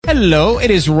Hello, it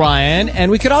is Ryan,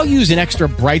 and we could all use an extra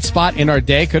bright spot in our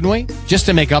day, couldn't we? Just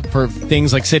to make up for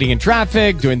things like sitting in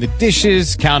traffic, doing the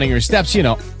dishes, counting your steps, you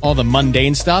know, all the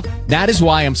mundane stuff. That is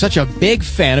why I'm such a big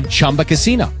fan of Chumba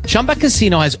Casino. Chumba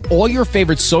Casino has all your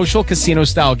favorite social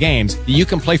casino-style games that you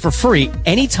can play for free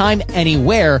anytime,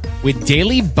 anywhere with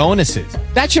daily bonuses.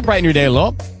 That should brighten your day a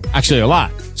little. Actually, a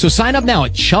lot. So sign up now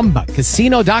at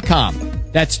ChumbaCasino.com.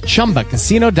 That's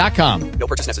ChumbaCasino.com. No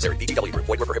purchase necessary. VGW Group.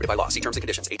 Void where prohibited by law. See terms and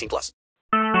conditions. 18+.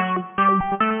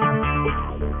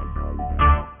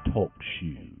 Talk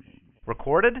shoes.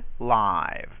 Recorded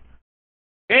live.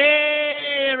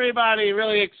 Hey, everybody.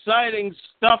 Really exciting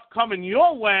stuff coming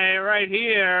your way right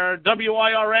here.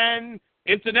 WIRN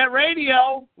Internet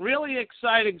Radio. Really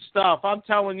exciting stuff. I'm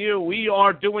telling you, we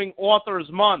are doing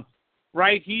Authors Month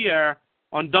right here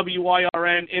on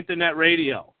WIRN Internet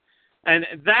Radio. And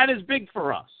that is big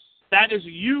for us. That is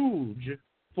huge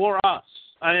for us.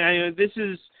 This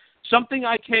is something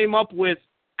I came up with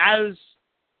as,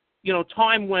 you know,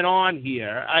 time went on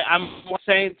here. I'm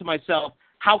saying to myself,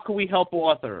 how can we help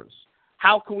authors?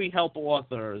 How can we help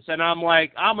authors? And I'm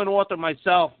like, I'm an author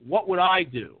myself. What would I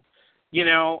do? You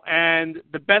know, and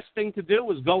the best thing to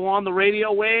do is go on the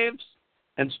radio waves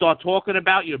and start talking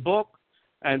about your book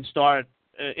and start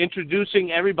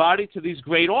introducing everybody to these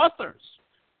great authors.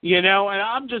 You know, and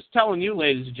I'm just telling you,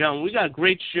 ladies and gentlemen, we got a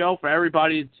great show for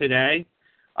everybody today.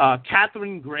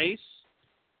 Katharine Grace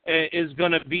is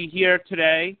going to be here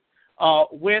today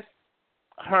with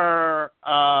her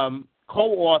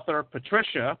co-author,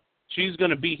 Patricia. She's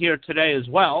going to be here today as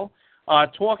well,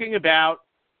 talking about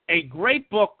a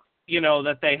great book, you know,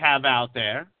 that they have out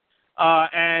there.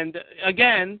 And,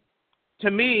 again, to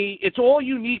me, it's all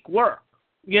unique work,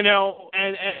 you know,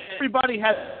 and everybody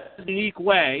has a unique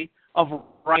way of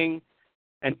writing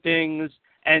and things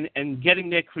and getting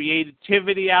their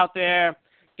creativity out there,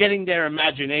 getting their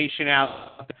imagination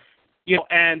out there. You know,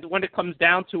 and when it comes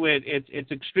down to it,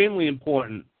 it's extremely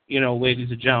important, you know,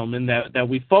 ladies and gentlemen, that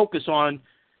we focus on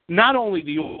not only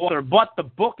the author but the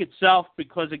book itself,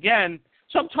 because, again,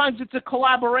 sometimes it's a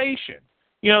collaboration.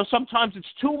 You know, sometimes it's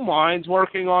two minds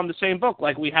working on the same book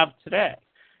like we have today.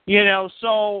 You know,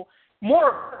 so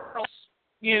more or less,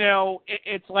 you know,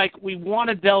 it's like we want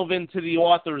to delve into the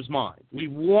author's mind. We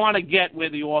want to get where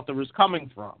the author is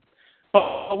coming from. But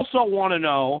also want to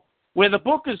know where the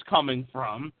book is coming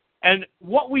from and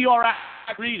what we are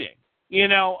reading. You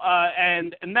know,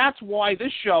 and that's why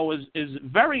this show is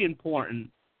very important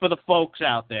for the folks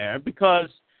out there, because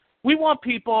we want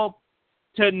people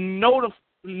to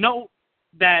note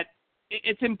that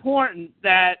it's important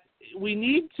that we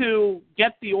need to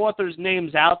get the authors'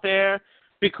 names out there.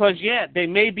 Because, yeah, they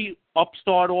may be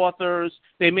upstart authors.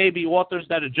 They may be authors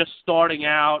that are just starting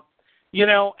out, you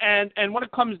know, and when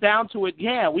it comes down to it,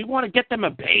 yeah, we want to get them a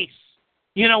base.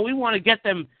 You know, we want to get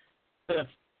them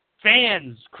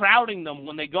fans crowding them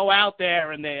when they go out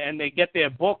there and they get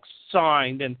their books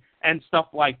signed and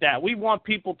stuff like that. We want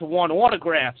people to want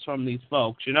autographs from these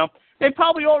folks, you know. They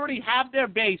probably already have their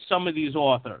base, some of these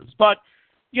authors. But,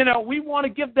 you know, we want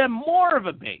to give them more of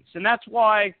a base, and that's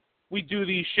why we do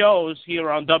these shows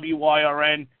here on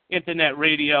WIRN Internet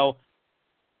Radio,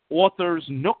 Authors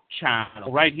Nook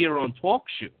channel, right here on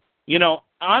TalkShoe. You know,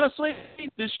 honestly,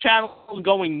 this channel is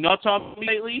going nuts on me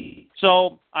lately,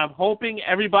 so I'm hoping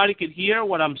everybody could hear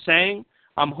what I'm saying.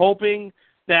 I'm hoping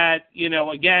that, you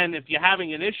know, again, if you're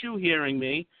having an issue hearing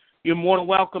me, you're more than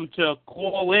welcome to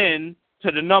call in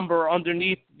to the number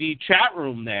underneath the chat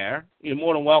room there. You're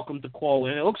more than welcome to call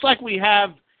in. It looks like we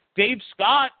have Dave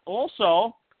Scott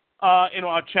also in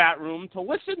our chat room to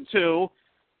listen to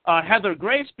Heather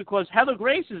Grace, because Heather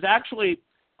Grace is actually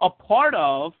a part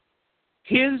of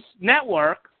his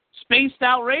network, Spaced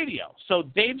Out Radio. So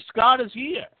Dave Scott is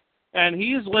here, and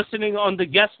he is listening on the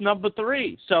guest number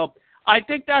 3. So I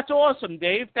think that's awesome,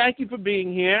 Dave. Thank you for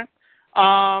being here.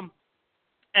 And,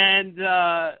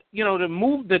 you know, to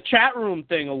move the chat room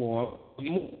thing along,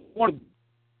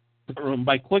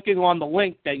 by clicking on the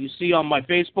link that you see on my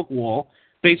Facebook wall,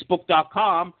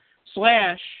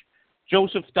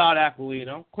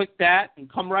 facebook.com/Joseph.Aquilino. Click that and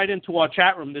come right into our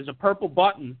chat room. There's a purple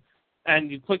button,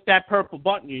 and you click that purple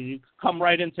button, and you come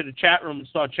right into the chat room and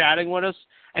start chatting with us.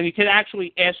 And you can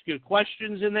actually ask your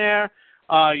questions in there.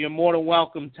 You're more than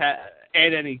welcome to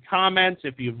add any comments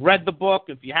if you've read the book,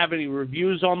 if you have any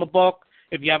reviews on the book,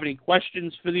 if you have any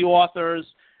questions for the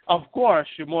authors. Of course,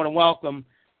 you're more than welcome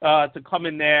to come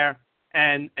in there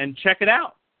and check it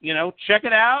out. You know, check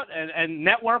it out and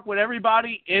network with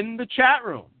everybody in the chat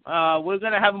room. We're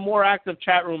going to have a more active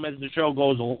chat room as the show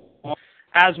goes along.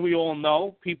 As we all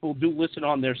know, people do listen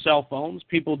on their cell phones.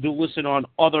 People do listen on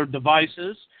other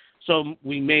devices. so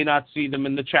we may not see them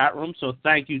in the chat room. So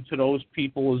thank you to those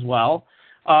people as well.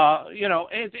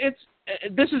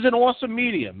 This is an awesome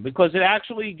medium because it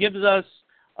actually gives us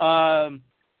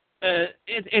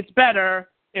it's better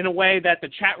in a way that the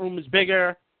chat room is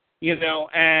bigger,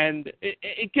 and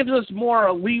it gives us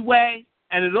more leeway,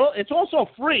 and it's also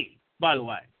free, by the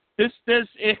way. This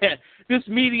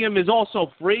medium is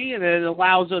also free, and it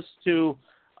allows us to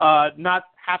not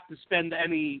have to spend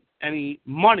any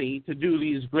money to do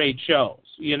these great shows,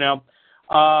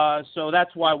 So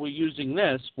that's why we're using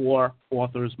this for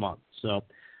Authors Month. So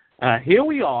here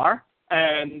we are,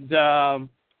 and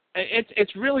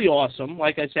it's really awesome,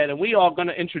 like I said, and we are going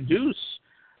to introduce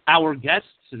our guests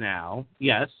now.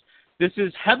 Yes, this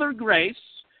is Heather Grace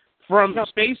from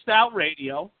Spaced Out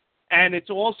Radio, and it's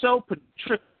also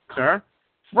Patricia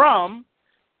from,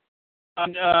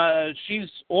 she's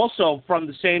also from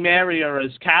the same area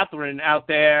as Katharine out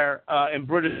there in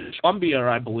British Columbia,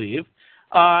 I believe,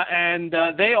 and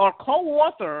they are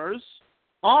co-authors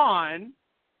on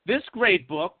this great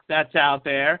book that's out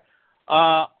there,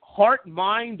 Heart,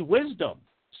 Mind, Wisdom.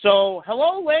 So,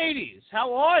 hello, ladies.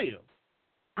 How are you?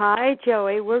 Hi,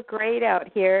 Joey. We're great out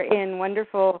here in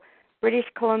wonderful British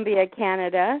Columbia,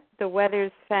 Canada. The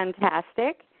weather's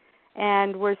fantastic,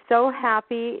 and we're so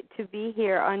happy to be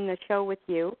here on the show with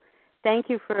you. Thank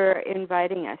you for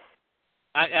inviting us.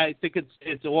 I think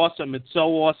it's awesome. It's so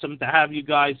awesome to have you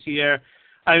guys here.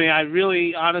 I mean, I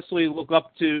really honestly look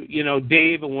up to,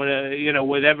 Dave and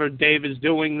whatever Dave is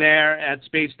doing there at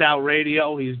Spaced Out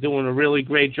Radio. He's doing a really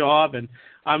great job, and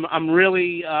I'm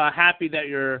really happy that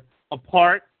you're a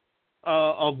part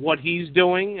of what he's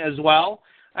doing as well.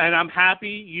 And I'm happy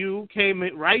you came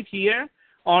right here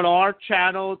on our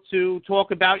channel to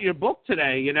talk about your book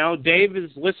today. Dave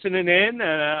is listening in,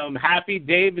 and I'm happy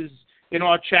Dave is in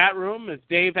our chat room. If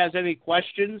Dave has any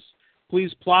questions,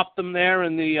 please plop them there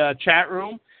in the chat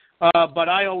room. But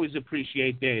I always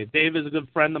appreciate Dave. Dave is a good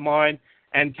friend of mine.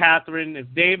 And Katharine, if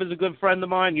Dave is a good friend of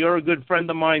mine, you're a good friend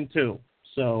of mine too.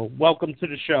 So welcome to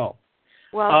the show.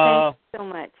 Well, thanks so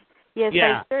much. Yes,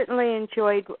 yeah. I certainly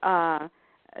enjoyed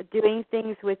doing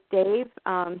things with Dave.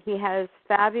 He has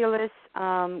fabulous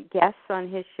guests on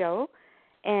his show.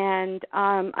 And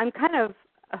I'm kind of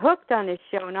hooked on his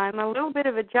show. Now, I'm a little bit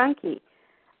of a junkie.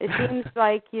 It seems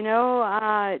like,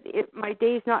 my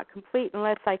day's not complete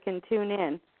unless I can tune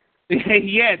in.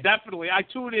 Yeah, definitely. I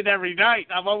tune in every night.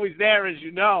 I'm always there, as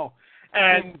you know.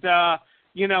 And, I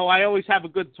always have a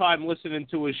good time listening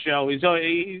to his show.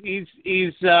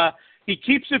 He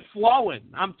keeps it flowing.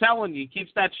 I'm telling you, he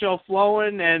keeps that show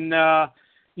flowing. And,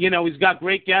 he's got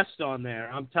great guests on there.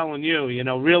 I'm telling you,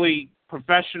 really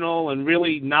professional and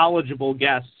really knowledgeable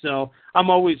guests. So I'm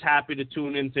always happy to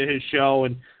tune into his show,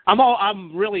 and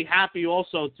I'm really happy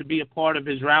also to be a part of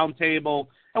his roundtable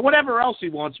and whatever else he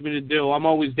wants me to do. I'm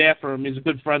always there for him. He's a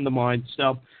good friend of mine.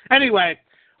 So anyway,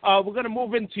 we're going to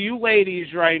move into you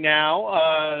ladies right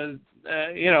now.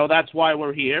 That's why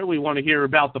we're here. We want to hear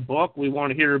about the book. We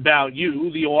want to hear about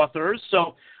you, the authors.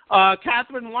 So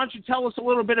Katharine, why don't you tell us a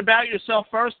little bit about yourself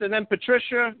first, and then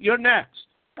Patricia, you're next.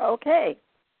 Okay.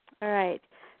 All right.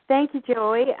 Thank you,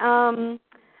 Joey.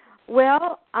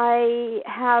 Well, I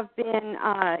have been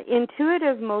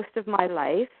intuitive most of my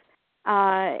life,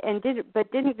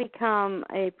 but didn't become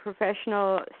a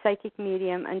professional psychic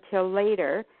medium until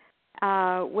later,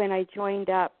 when I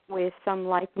joined up with some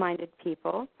like-minded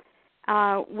people,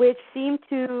 which seemed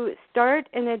to start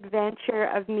an adventure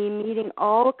of me meeting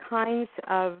all kinds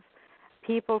of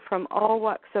people from all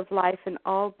walks of life and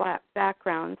all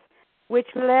backgrounds, which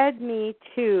led me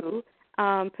to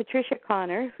Patricia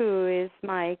Connor, who is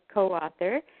my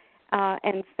co-author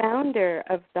and founder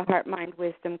of the Heart, Mind,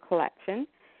 Wisdom collection.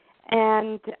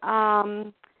 And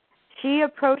she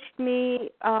approached me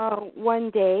one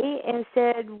day and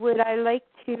said, would I like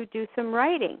to do some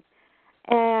writing?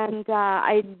 And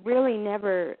I really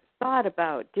never thought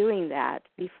about doing that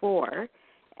before.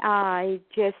 I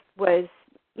just was,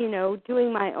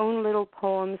 doing my own little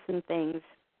poems and things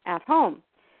at home.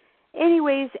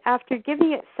 Anyways, after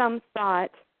giving it some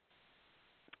thought,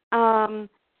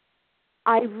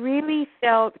 I really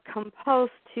felt compelled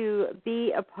to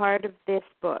be a part of this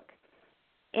book.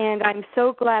 And I'm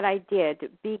so glad I did,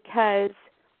 because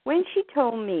when she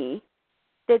told me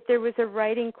that there was a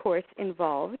writing course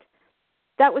involved,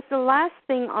 that was the last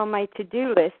thing on my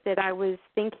to-do list that I was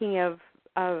thinking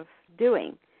of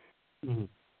doing. Mm-hmm.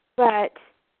 But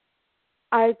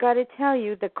I got to tell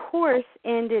you, the course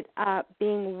ended up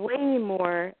being way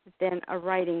more than a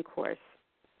writing course.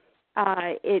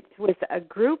 It was a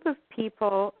group of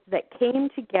people that came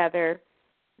together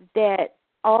that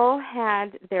all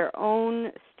had their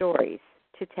own stories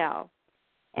to tell.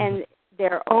 and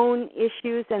their own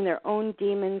issues and their own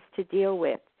demons to deal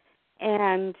with.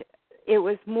 And it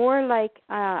was more like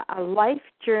a life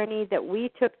journey that we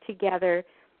took together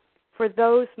for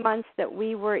those months that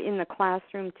we were in the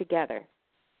classroom together.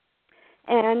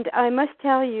 And I must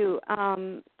tell you,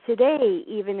 today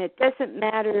even, it doesn't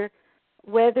matter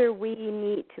whether we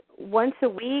meet once a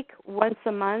week, once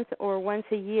a month, or once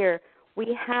a year.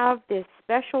 We have this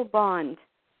special bond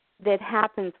that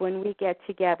happens when we get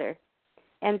together,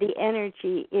 and the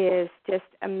energy is just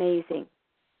amazing.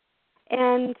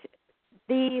 And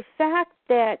the fact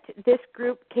that this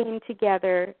group came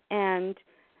together and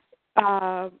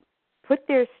put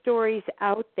their stories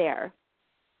out there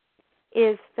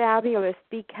is fabulous,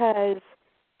 because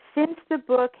since the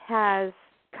book has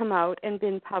come out and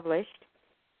been published,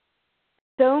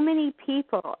 so many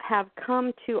people have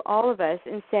come to all of us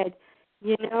and said,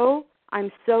 you know,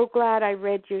 I'm so glad I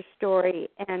read your story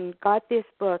and got this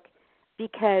book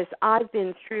because I've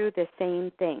been through the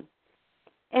same thing.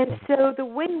 And so the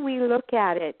way we look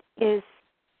at it is,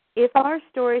 if our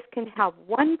stories can help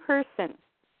one person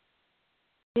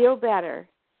feel better,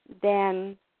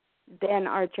 then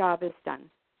our job is done.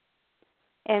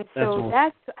 And so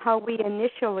that's how we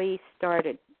initially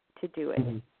started to do it.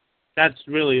 Mm-hmm. That's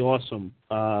really awesome,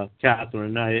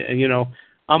 Katharine.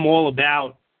 I'm all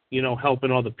about,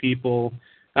 helping other people.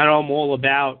 And I'm all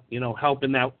about,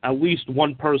 helping at least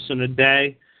one person a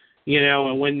day,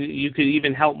 and when you could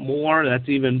even help more, that's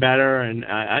even better. And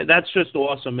that's just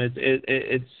awesome.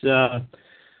 It's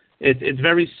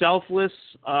very selfless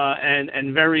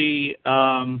and very,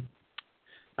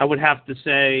 I would have to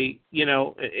say,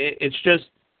 it's just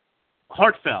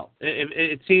heartfelt.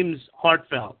 It seems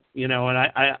heartfelt, and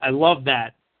I love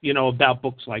that, about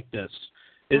books like this,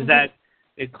 is that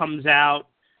it comes out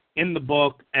in the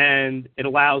book and it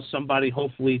allows somebody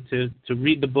hopefully to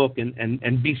read the book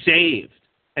and be saved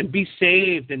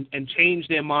and change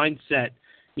their mindset,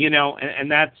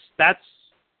 and that's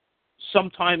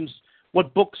sometimes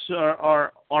what books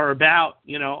are about,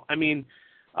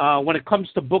 when it comes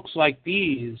to books like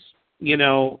these,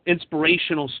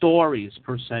 inspirational stories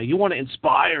per se. You want to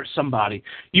inspire somebody.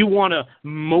 You want to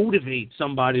motivate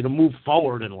somebody to move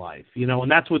forward in life,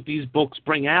 and that's what these books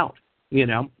bring out,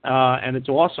 and it's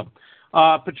awesome.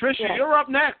 Patricia, You're up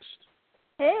next.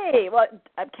 Hey, well,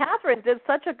 Katharine did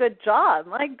such a good job.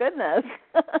 My goodness.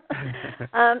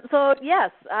 So,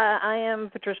 yes, I am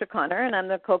Patricia Connor, and I'm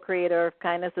the co-creator of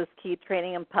Kindness is Key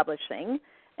Training and Publishing.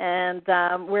 And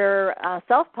we're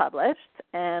self-published,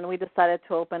 and we decided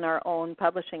to open our own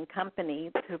publishing company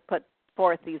to put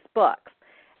forth these books.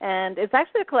 And it's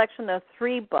actually a collection of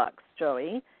 3 books,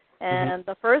 Joey. And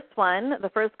the first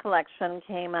collection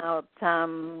came out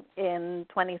in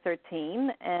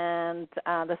 2013, and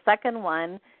the second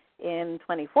one in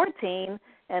 2014,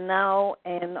 and now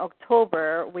in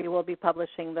October we will be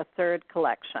publishing the 3rd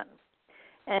collection.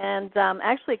 And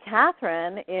actually,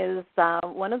 Katharine is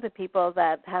one of the people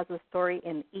that has a story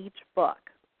in each book.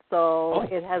 So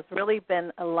it has really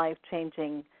been a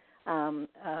life-changing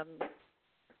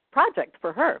project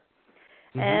for her.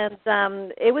 And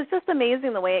it was just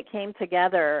amazing the way it came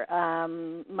together.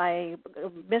 My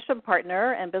mission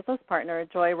partner and business partner,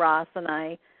 Joy Ross, and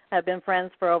I have been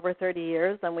friends for over 30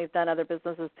 years, and we've done other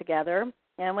businesses together.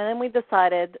 And then we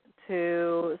decided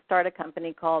to start a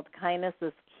company called Kindness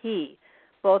is Key.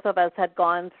 Both of us had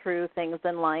gone through things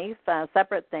in life,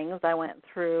 separate things. I went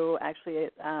through actually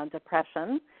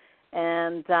depression,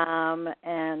 and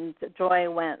Joy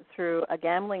went through a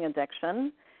gambling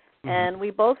addiction. And we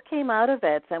both came out of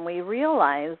it, and we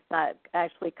realized that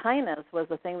actually kindness was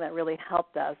the thing that really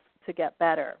helped us to get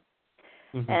better.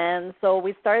 And so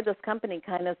we started this company,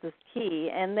 Kindness is Key,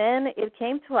 and then it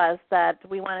came to us that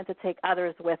we wanted to take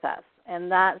others with us,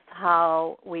 and that's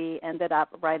how we ended up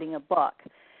writing a book,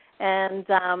 and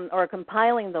or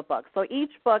compiling the book. So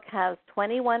each book has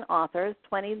 21 authors,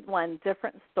 21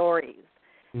 different stories.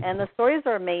 And the stories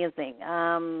are amazing.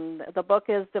 The book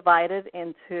is divided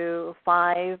into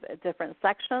 5 different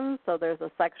sections. So there's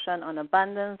a section on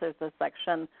abundance. There's a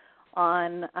section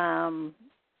on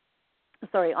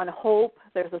hope.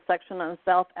 There's a section on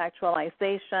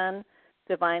self-actualization,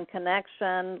 divine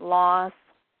connection, loss,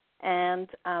 and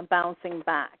bouncing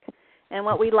back. And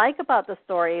what we like about the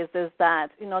stories is that,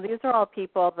 these are all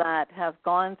people that have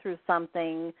gone through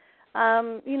something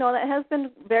that has been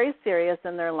very serious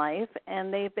in their life,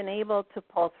 and they've been able to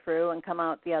pull through and come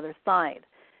out the other side.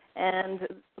 And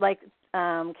like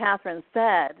Katharine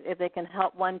said, if they can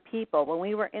help one people, when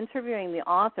we were interviewing the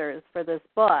authors for this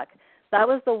book, that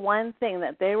was the one thing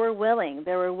that they were willing.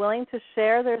 They were willing to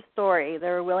share their story. They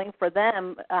were willing for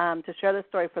them to share their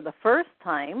story for the first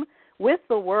time with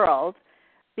the world,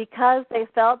 because they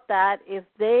felt that if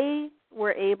they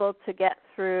were able to get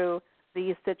through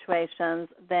these situations,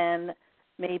 then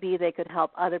maybe they could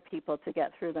help other people to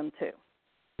get through them too.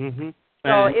 Mm-hmm.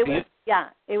 So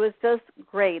it was just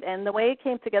great. And the way it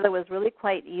came together was really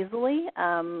quite easily.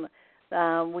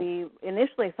 We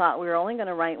initially thought we were only going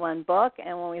to write one book,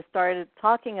 and when we started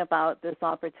talking about this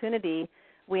opportunity,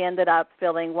 we ended up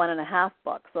filling 1.5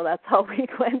 books. So that's how we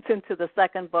went into the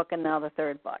second book and now the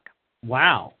third book.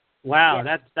 Wow,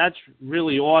 yeah. That's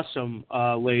really awesome,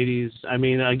 ladies. I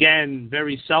mean, again,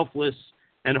 very selfless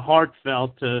and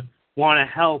heartfelt to want to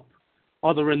help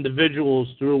other individuals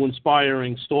through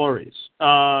inspiring stories.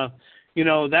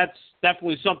 That's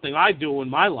definitely something I do in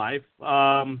my life.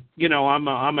 I'm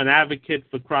an advocate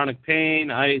for chronic pain.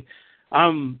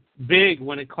 I'm big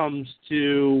when it comes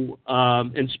to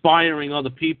inspiring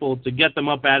other people to get them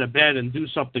up out of bed and do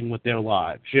something with their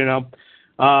lives.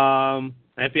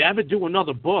 If you ever do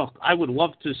another book, I would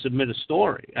love to submit a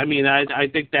story. I mean, I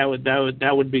think that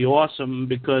would be awesome,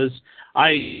 because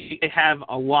I have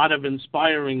a lot of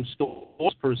inspiring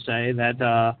stories per se that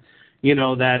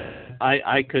that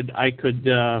I could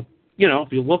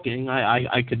if you're looking,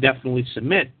 I could definitely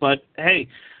submit. But hey,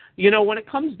 when it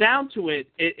comes down to it,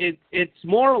 it's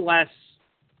more or less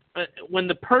when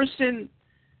the person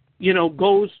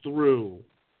goes through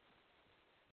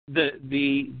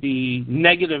the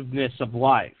negativeness of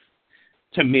life,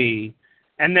 to me,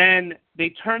 and then they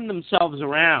turn themselves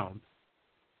around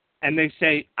and they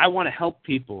say, I want to help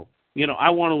people. I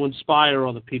want to inspire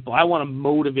other people. I want to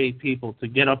motivate people to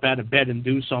get up out of bed and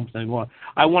do something, or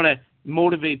I want to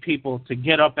motivate people to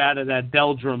get up out of that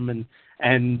doldrum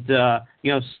and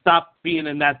stop being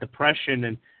in that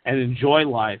depression and enjoy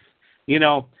life.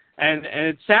 And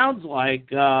it sounds like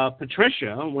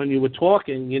Patricia, when you were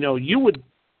talking, you were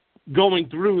going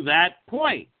through that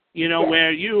point,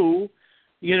 where you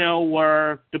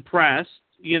were depressed,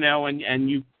 and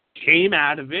you came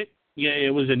out of it. Yeah,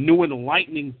 it was a new and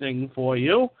enlightening thing for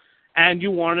you, and you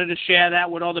wanted to share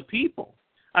that with other people.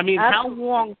 I mean,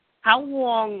 Absolutely. how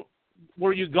long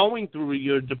were you going through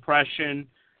your depression?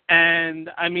 And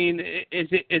I mean, is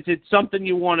it something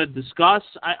you want to discuss?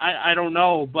 I don't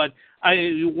know, but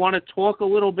you want to talk a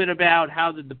little bit about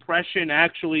how the depression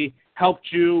actually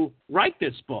helped you write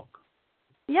this book.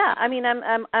 Yeah, I mean,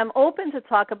 I'm open to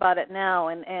talk about it now,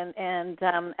 and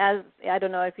as I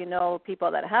don't know if you know people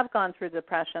that have gone through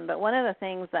depression, but one of the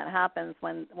things that happens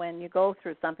when you go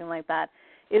through something like that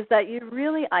is that you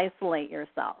really isolate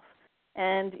yourself,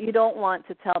 and you don't want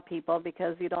to tell people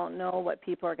because you don't know what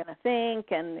people are going to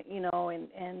think, and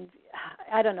and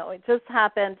I don't know. It just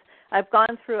happened. I've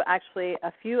gone through actually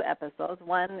a few episodes.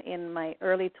 One in my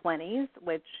early 20s,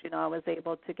 which I was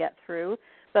able to get through.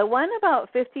 But one about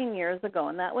 15 years ago,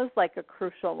 and that was like a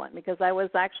crucial one because I was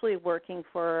actually working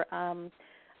for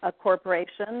a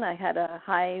corporation. I had a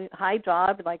high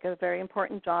job, like a very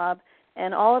important job,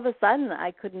 and all of a sudden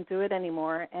I couldn't do it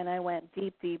anymore, and I went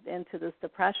deep into this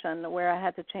depression where I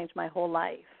had to change my whole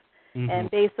life and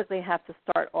basically have to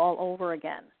start all over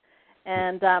again.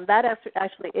 And that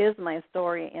actually is my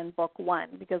story in book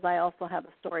 1 because I also have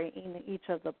a story in each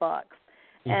of the books.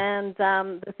 And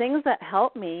the things that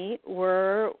helped me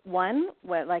were, 1,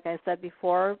 like I said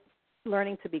before,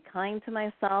 learning to be kind to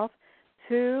myself.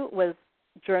 2 was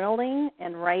journaling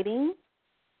and writing,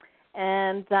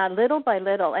 and little by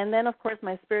little. And then, of course,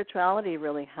 my spirituality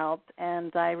really helped,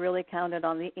 and I really counted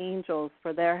on the angels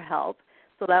for their help.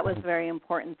 So that was very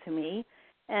important to me.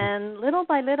 And little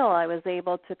by little, I was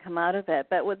able to come out of it.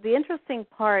 But what the interesting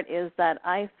part is that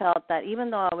I felt that even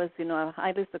though I was, a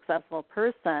highly successful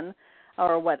person,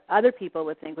 or what other people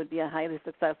would think would be a highly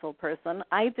successful person,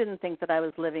 I didn't think that I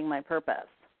was living my purpose.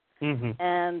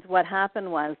 And what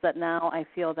happened was that now I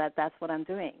feel that that's what I'm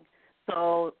doing.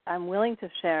 So I'm willing to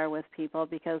share with people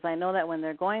because I know that when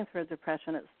they're going through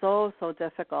depression, it's so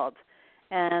difficult.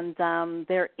 And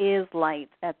there is light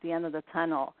at the end of the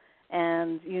tunnel.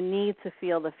 And you need to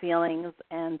feel the feelings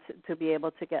and to be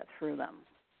able to get through them.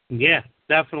 Yeah,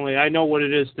 definitely. I know what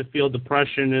it is to feel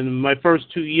depression. In my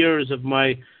first 2 years of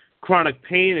my chronic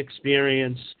pain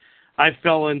experience, I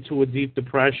fell into a deep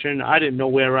depression. I didn't know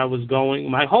where I was going.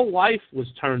 My whole life was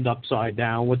turned upside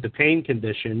down with the pain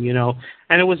condition,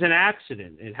 and it was an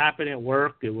accident. It happened at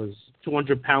work. It was a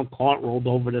 200-pound cart rolled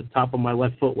over the top of my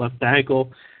left foot, left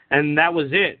ankle, and that was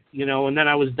it, and then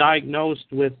I was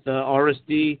diagnosed with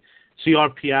RSD,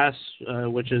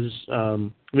 CRPS, which is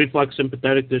reflex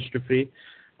sympathetic dystrophy,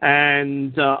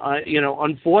 and,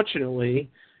 unfortunately,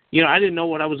 I didn't know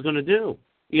what I was going to do.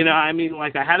 I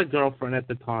had a girlfriend at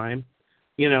the time,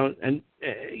 and,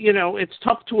 it's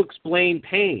tough to explain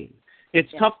pain.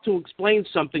 It's tough to explain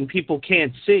something people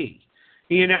can't see.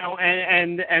 You know,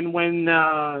 and when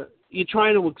you're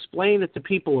trying to explain it to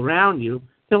people around you,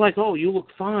 they're like, "Oh, you look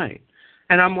fine,"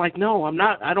 and I'm like, "No, I'm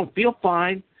not. I don't feel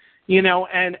fine." You know,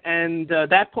 and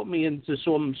that put me into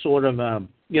some sort of a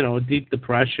deep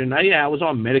depression. I was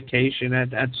on medication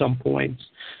at some points,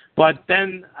 but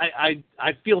then I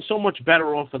feel so much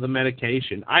better off of the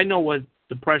medication. I know what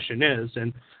depression is,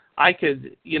 and I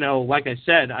could, like I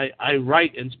said, I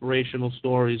write inspirational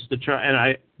stories to try, and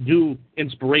I do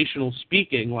inspirational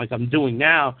speaking like I'm doing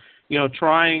now,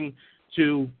 trying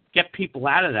to get people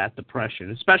out of that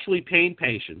depression, especially pain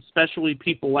patients, especially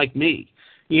people like me,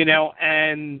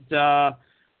 and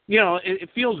it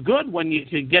feels good when you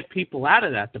can get people out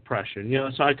of that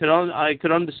depression, so I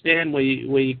could understand where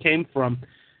you came from,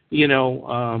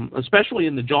 especially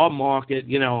in the job market,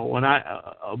 when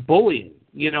bullying,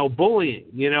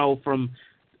 from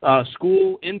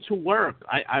school into work.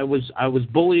 I was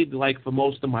bullied like for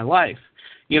most of my life,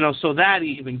 so that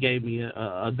even gave me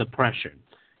a depression.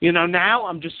 Now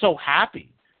I'm just so happy.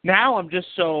 Now I'm just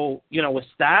so,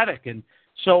 ecstatic and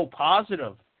so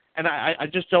positive. And I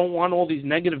just don't want all these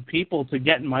negative people to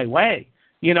get in my way.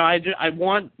 I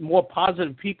want more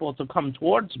positive people to come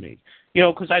towards me,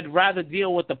 because I'd rather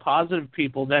deal with the positive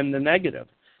people than the negative.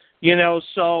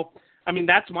 So, I mean,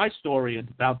 that's my story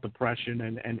about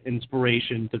depression and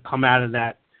inspiration to come out of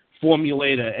that,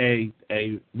 formulate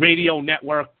a radio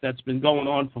network that's been going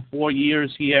on for 4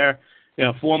 years here,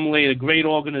 formulate a great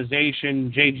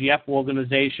organization, JGF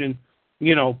organization,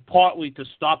 partly to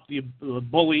stop the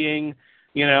bullying,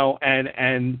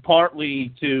 and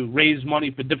partly to raise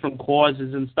money for different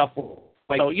causes and stuff.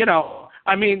 So,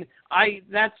 I mean,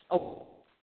 that's a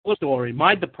story,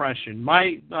 my depression,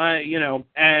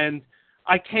 and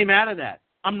I came out of that.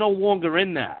 I'm no longer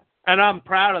in that, and I'm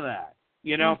proud of that,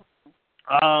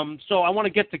 So I want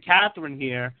to get to Katharine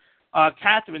here.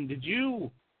 Katharine, did you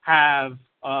have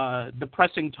a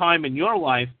depressing time in your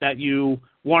life that you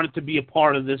wanted to be a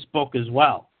part of this book as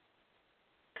well?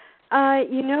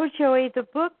 Joey, the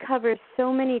book covers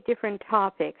so many different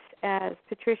topics, as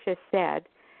Patricia said.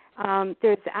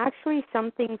 There's actually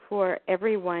something for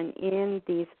everyone in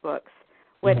these books,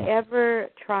 whatever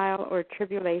trial or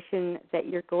tribulation that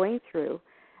you're going through.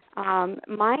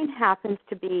 Mine happens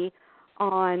to be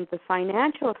on the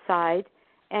financial side,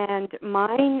 and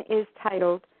mine is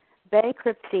titled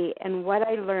Bankruptcy and What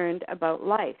I Learned About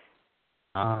Life.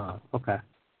 Okay.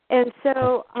 And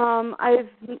so I've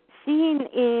seen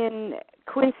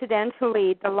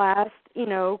coincidentally, the last,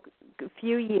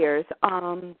 few years,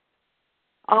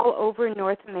 all over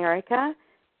North America,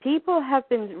 people have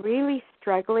been really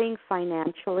struggling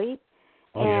financially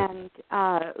and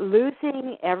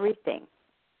losing everything.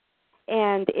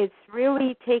 And it's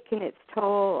really taken its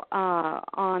toll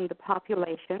on the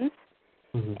populations.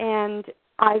 And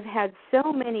I've had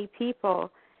so many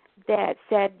people that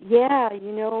said,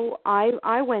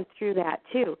 I went through that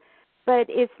too. But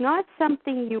it's not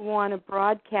something you want to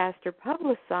broadcast or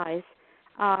publicize,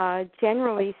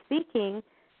 generally speaking,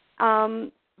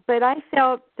 but I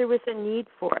felt there was a need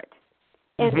for it.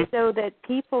 And so that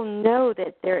people know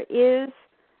that there is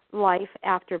life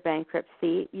after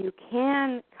bankruptcy, you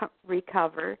can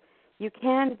recover, you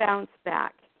can bounce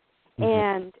back,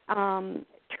 and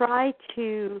try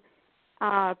to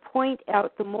point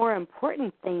out the more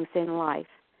important things in life,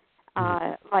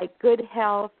 like good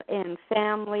health and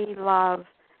family, love,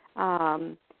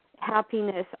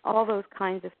 happiness, all those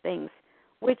kinds of things,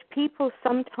 which people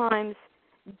sometimes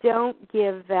don't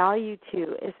give value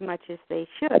to as much as they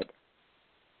should.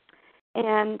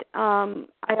 And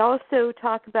I also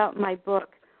talk about my book,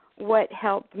 what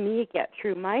helped me get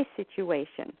through my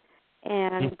situation.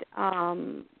 And,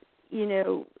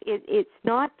 it's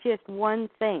not just one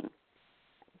thing.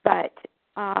 But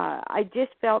I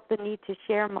just felt the need to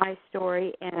share my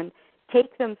story and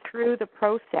take them through the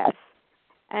process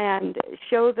and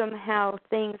show them how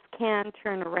things can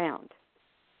turn around.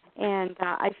 And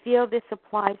I feel this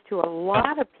applies to a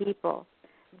lot of people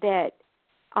that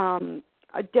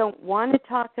don't want to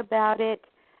talk about it,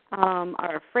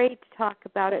 are afraid to talk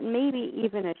about it, maybe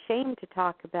even ashamed to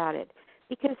talk about it,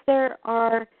 because there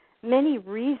are many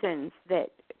reasons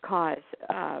that cause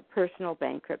personal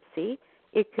bankruptcy.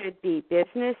 It could be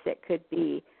business. It could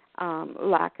be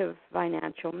lack of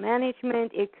financial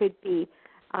management. It could be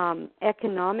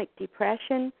economic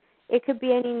depression. It could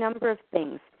be any number of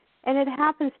things. And it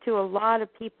happens to a lot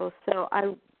of people. So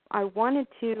I wanted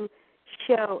to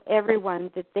show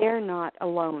everyone that they're not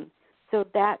alone. So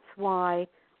that's why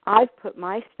I've put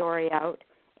my story out.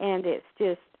 And it's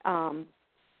just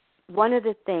one of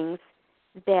the things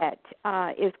that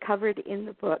is covered in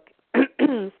the book.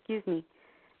 Excuse me.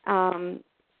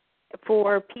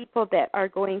 for people that are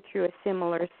going through a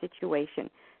similar situation,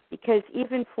 because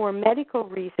even for medical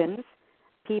reasons,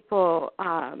 people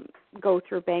go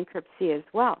through bankruptcy as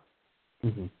well.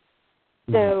 Mm-hmm.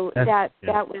 So that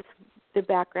was the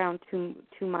background to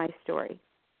my story.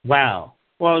 Wow.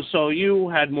 Well, so you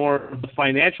had more of the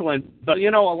financial end, but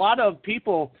a lot of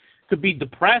people could be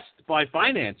depressed by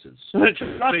finances. There's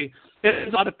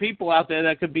a lot of people out there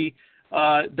that could be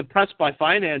depressed by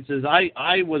finances.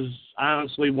 I was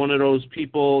honestly one of those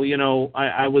people.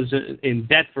 I was in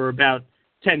debt for about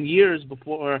 10 years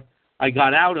before I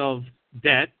got out of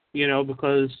debt.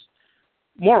 Because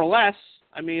more or less,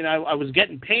 I was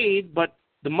getting paid, but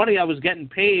the money I was getting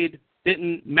paid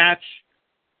didn't match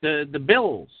the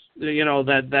bills,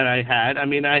 that I had.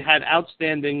 I had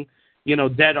outstanding,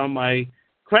 debt on my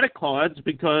credit cards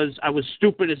because I was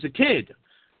stupid as a kid.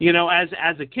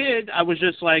 As a kid, I was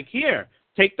just like, here,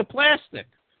 take the plastic,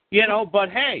 but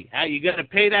hey, how you going to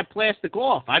pay that plastic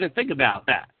off? I didn't think about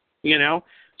that,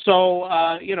 So,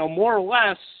 more or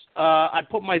less, I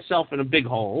put myself in a big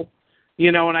hole,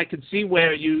 and I could see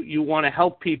where you want to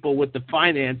help people with the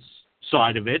finance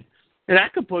side of it, and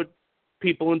that could put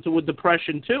people into a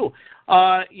depression too.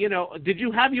 Did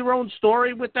you have your own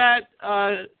story with that,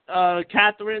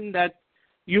 Katharine, that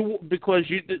because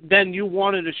you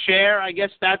wanted to share, I guess,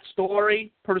 that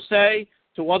story per se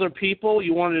to other people?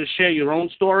 You wanted to share your own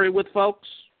story with folks?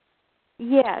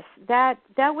 Yes, that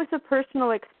was a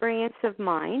personal experience of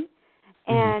mine,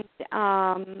 and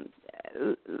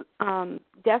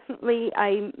definitely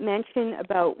I mention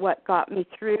about what got me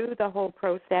through the whole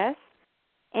process.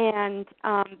 And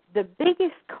the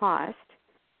biggest cost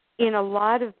in a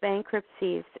lot of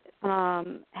bankruptcies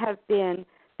have been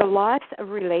the loss of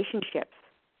relationships.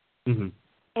 Mm-hmm.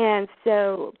 And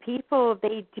so people,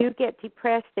 they do get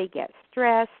depressed, they get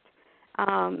stressed,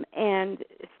 and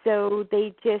so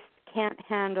they just can't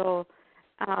handle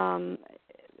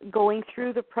going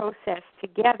through the process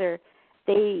together.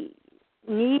 They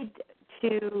need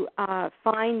to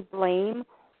find blame,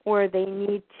 or they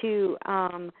need to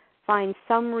find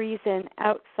some reason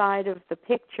outside of the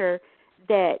picture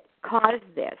that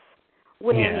caused this,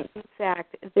 when in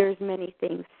fact there's many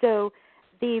things. So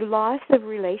the loss of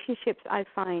relationships, I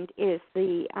find, is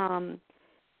the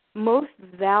most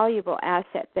valuable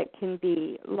asset that can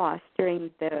be lost during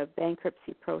the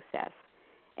bankruptcy process.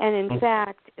 And in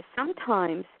fact,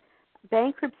 sometimes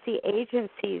bankruptcy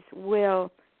agencies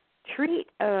will treat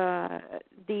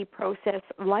the process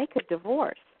like a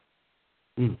divorce.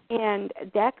 And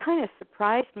that kind of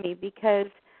surprised me, because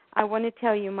I want to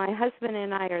tell you, my husband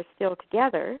and I are still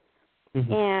together.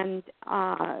 And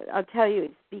I'll tell you,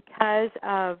 it's because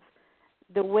of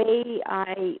the way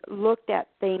I looked at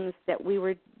things that we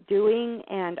were doing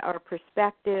and our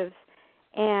perspectives.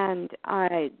 And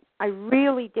I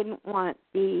really didn't want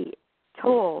the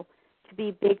toll to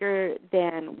be bigger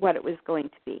than what it was going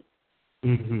to be.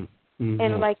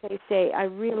 And like I say, I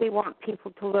really want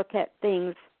people to look at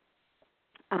things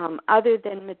other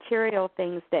than material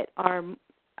things that are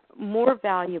more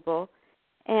valuable.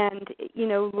 And,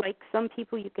 like some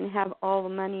people, you can have all the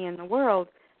money in the world,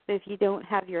 but if you don't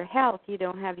have your health, you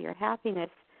don't have your happiness,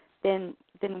 then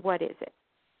what is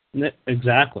it?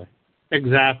 Exactly,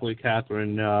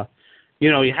 Katharine.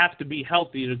 You have to be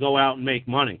healthy to go out and make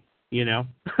money,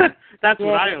 That's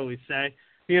what I always say.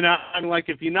 Like,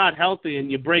 if you're not healthy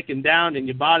and you're breaking down and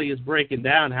your body is breaking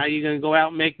down, how are you going to go out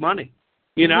and make money?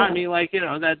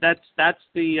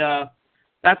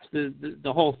 That's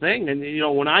the whole thing. And,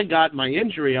 when I got my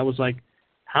injury, I was like,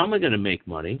 how am I going to make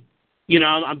money?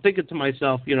 I'm thinking to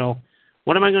myself,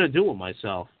 what am I going to do with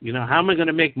myself? How am I going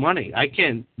to make money? I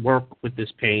can't work with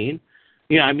this pain.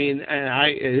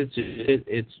 It's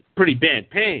pretty bad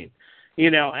pain,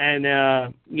 and,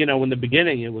 in the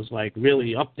beginning it was like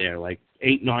really up there, like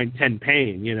 8, 9, 10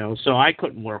 pain, so I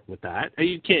couldn't work with that.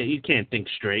 You can't think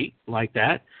straight like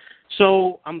that.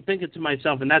 So I'm thinking to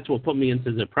myself, and that's what put me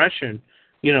into depression,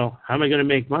 how am I going to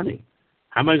make money?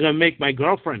 How am I going to make my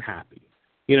girlfriend happy?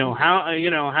 How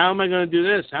am I going to do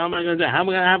this? How am I going to do that? How am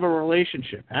I going to have a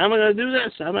relationship? How am I going to do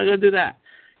this? How am I going to do that?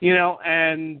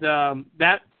 And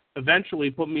that eventually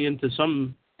put me into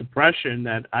some depression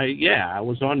that I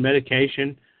was on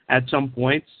medication at some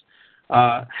points.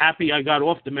 Happy I got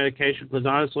off the medication, because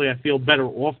honestly I feel better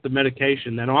off the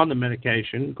medication than on the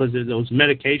medication, because those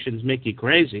medications make you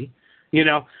crazy,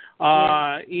 and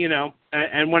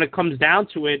when it comes down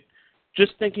to it,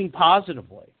 just thinking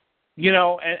positively,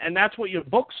 and that's what your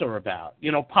books are about,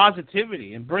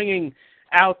 positivity and bringing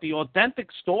out the authentic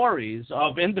stories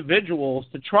of individuals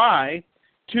to try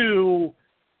to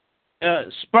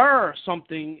spur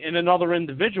something in another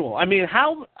individual. I mean,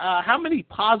 how many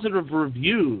positive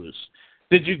reviews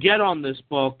did you get on this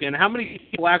book, and how many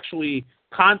people actually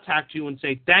contact you and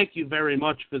say, thank you very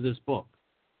much for this book?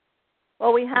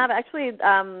 Well, we have actually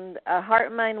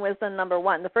Heart, Mind, Wisdom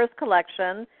 #1. The first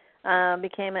collection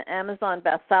became an Amazon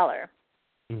bestseller.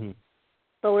 Mm-hmm.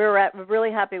 So we were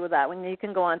really happy with that. When you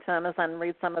can go onto Amazon and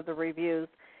read some of the reviews.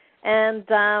 And,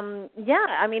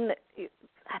 I mean,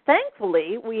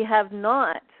 thankfully, we have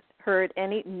not heard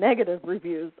any negative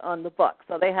reviews on the book.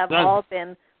 So they have all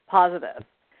been positive.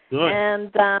 Good.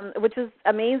 And which is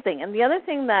amazing. And the other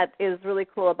thing that is really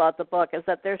cool about the book is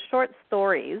that they're short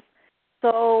stories.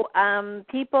 So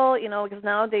people, because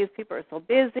nowadays people are so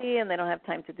busy and they don't have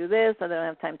time to do this or they don't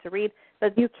have time to read,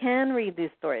 but you can read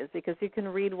these stories because you can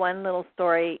read one little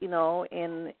story,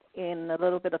 in a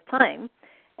little bit of time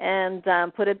and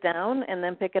put it down and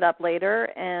then pick it up later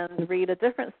and read a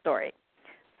different story.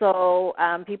 So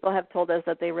people have told us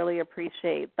that they really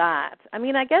appreciate that. I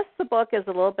mean, I guess the book is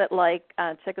a little bit like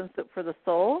Chicken Soup for the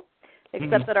Soul,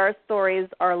 except that our stories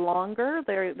are longer.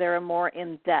 They're more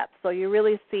in-depth. So you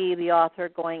really see the author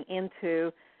going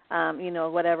into,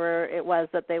 whatever it was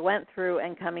that they went through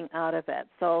and coming out of it.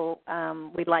 So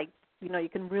we like, you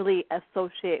can really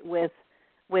associate with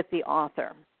the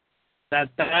author.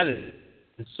 That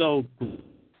is so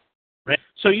great.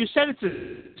 So you said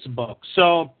it's a book.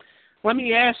 So let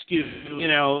me ask you,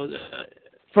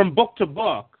 from book to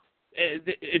book,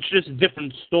 it's just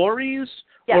different stories,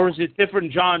 or is it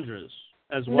different genres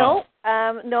as well?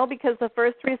 No, because the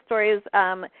first three stories,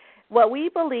 what we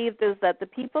believed is that the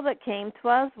people that came to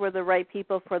us were the right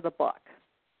people for the book.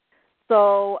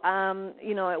 So,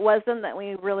 it wasn't that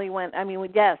we really went,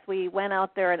 we went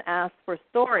out there and asked for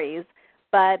stories,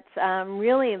 but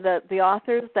really the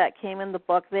authors that came in the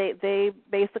book, they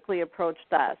basically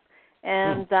approached us.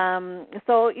 And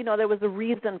so, there was a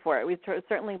reason for it. We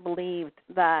certainly believed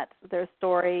that their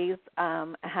stories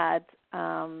had,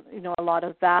 a lot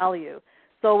of value.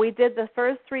 So we did the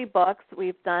first three books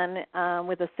we've done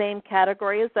with the same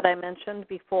categories that I mentioned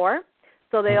before.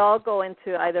 So they all go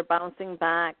into either bouncing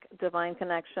back, divine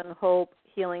connection, hope,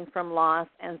 healing from loss,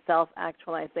 and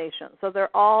self-actualization. So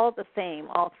they're all the same,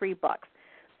 all three books.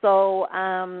 So,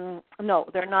 no,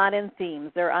 they're not in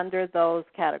themes. They're under those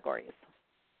categories.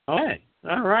 Okay.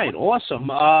 All right. Awesome.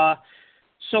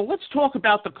 So let's talk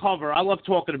about the cover. I love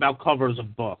talking about covers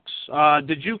of books.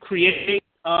 Did you create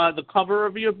the cover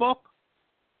of your book?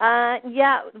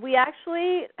 We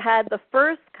actually had the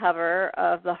first cover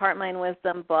of the Heart, Mind,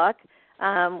 Wisdom book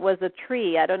was a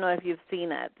tree. I don't know if you've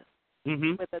seen it,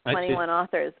 with the 21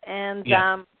 authors. And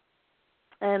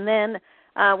and then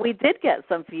we did get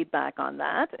some feedback on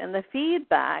that, and the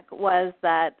feedback was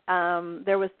that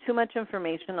there was too much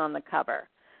information on the cover.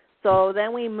 So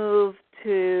then we moved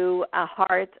to a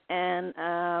heart and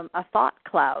a thought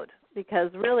cloud,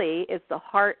 because really it's the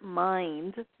heart,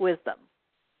 mind, wisdom.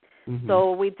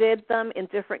 So we did them in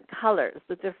different colors.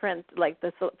 The different, like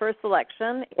the first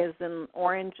selection is in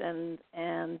orange and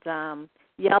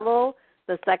yellow.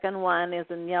 The second one is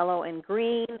in yellow and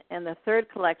green, and the third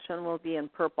collection will be in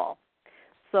purple.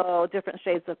 So different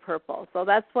shades of purple. So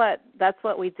that's what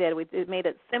we did. We made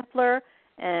it simpler,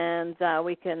 and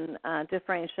we can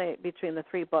differentiate between the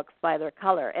three books by their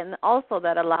color. And also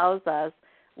that allows us,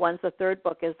 once the third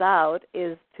book is out,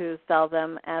 is to sell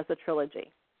them as a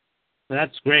trilogy.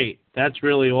 That's great. That's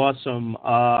really awesome.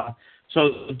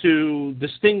 So to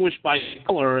distinguish by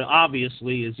color,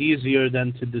 obviously, is easier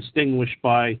than to distinguish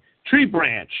by tree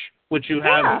branch, which you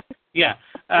have. Yeah.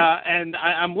 And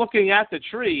I'm looking at the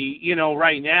tree,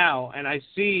 right now, and I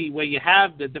see where you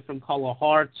have the different color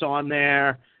hearts on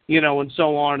there, and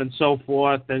so on and so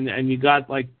forth, and you got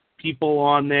like people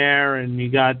on there, and you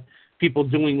got people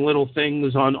doing little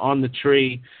things on the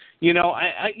tree.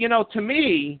 To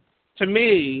me,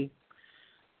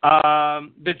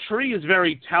 the tree is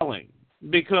very telling,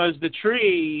 because the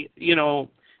tree, it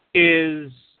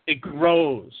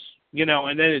grows,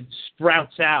 and then it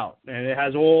sprouts out, and it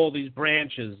has all these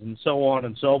branches and so on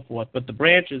and so forth. But the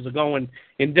branches are going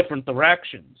in different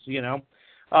directions,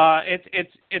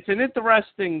 It's an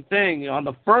interesting thing on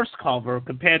the first cover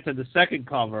compared to the second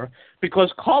cover,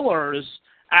 because colors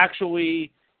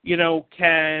actually,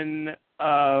 can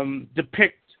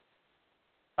depict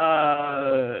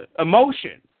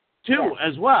emotion too,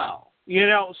 as well.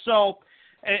 So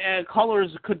and colors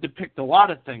could depict a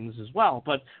lot of things as well.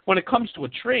 But when it comes to a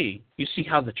tree, you see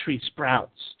how the tree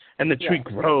sprouts and the tree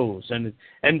grows, and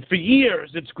for years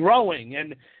it's growing,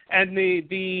 and the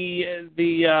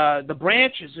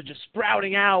branches are just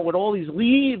sprouting out with all these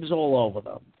leaves all over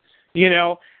them,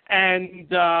 and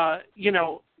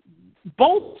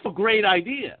both were great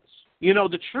ideas.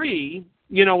 The tree,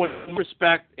 in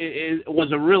respect, it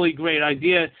was a really great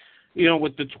idea,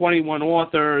 with the 21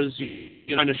 authors,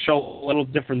 to show a little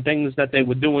different things that they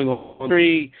were doing on the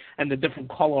tree and the different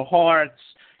color hearts.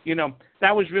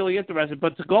 That was really interesting.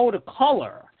 But to go to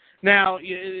color, now,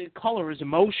 color is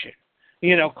emotion.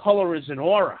 Color is an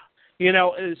aura.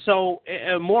 So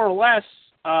more or less,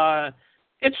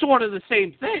 it's sort of the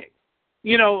same thing.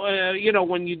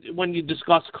 When you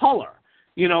discuss color,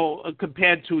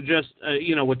 compared to just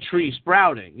a tree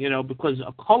sprouting, because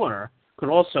a color could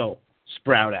also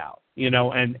sprout out,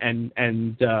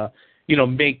 and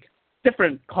make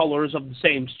different colors of the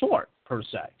same sort per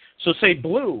se. So say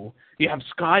blue, you have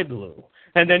sky blue,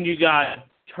 and then you got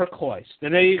turquoise,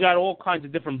 and then you got all kinds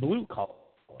of different blue colors,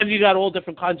 and you got all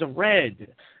different kinds of red,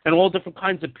 and all different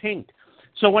kinds of pink.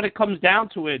 So when it comes down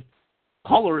to it,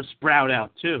 colors sprout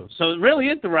out too. So it's really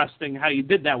interesting how you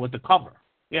did that with the cover.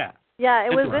 Yeah. Yeah,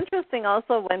 it was interesting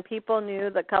also when people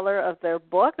knew the color of their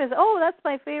book. They said, "Oh, that's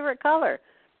my favorite color."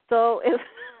 So it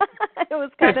was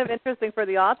kind of interesting for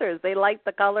the authors. They liked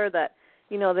the color that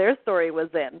their story was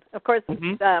in. Of course,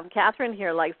 Katharine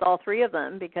here likes all three of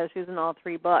them because she's in all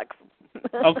three books.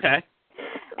 Okay.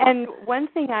 And one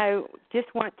thing I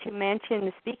just want to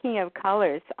mention, speaking of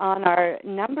colors, on our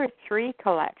number 3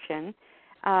 collection,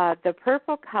 the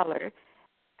purple color,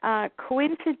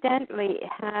 coincidentally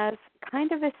has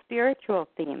kind of a spiritual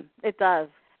theme. It does.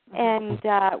 And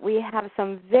we have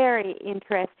some very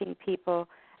interesting people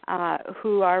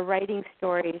who are writing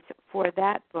stories for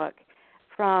that book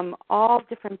from all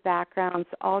different backgrounds,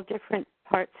 all different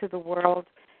parts of the world.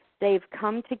 They've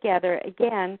come together.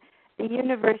 Again, the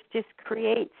universe just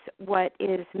creates what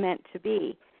is meant to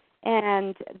be.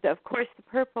 And, of course, the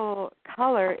purple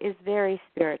color is very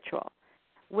spiritual.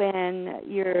 When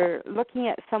you're looking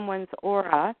at someone's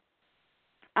aura,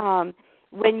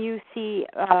 when you see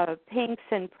pinks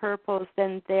and purples,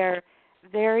 then they're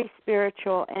very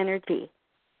spiritual energy.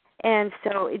 And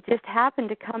so it just happened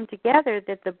to come together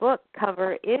that the book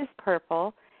cover is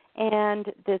purple and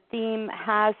the theme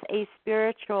has a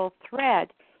spiritual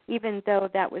thread, even though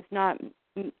that was not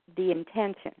the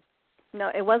intention. No,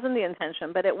 it wasn't the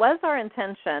intention, but it was our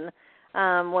intention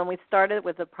when we started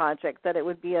with the project that it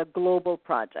would be a global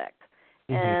project.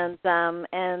 Mm-hmm.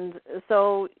 And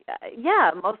so,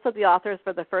 most of the authors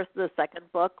for the first and the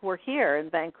second book were here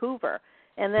in Vancouver.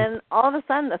 And then all of a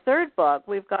sudden, the third book,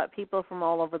 we've got people from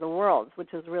all over the world,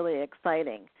 which is really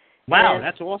exciting. Wow,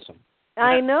 that's awesome.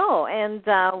 I know. And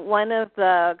one of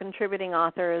the contributing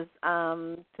authors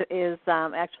is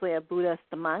actually a Buddhist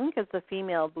monk. It's a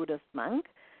female Buddhist monk.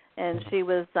 And she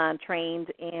was trained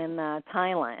in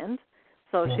Thailand.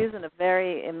 So she's a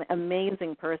very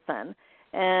amazing person.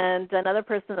 And another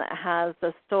person that has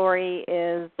the story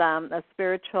is a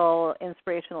spiritual,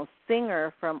 inspirational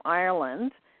singer from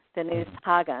Ireland, Denise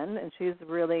Hagan, and she's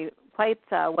really quite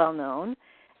well-known.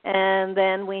 And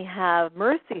then we have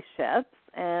Mercy Ships.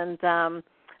 And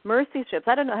Mercy Ships,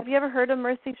 I don't know, have you ever heard of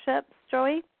Mercy Ships,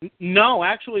 Joey? No,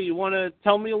 actually. You want to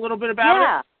tell me a little bit about it?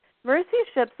 Yeah. Mercy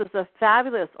Ships is a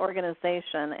fabulous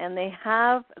organization, and they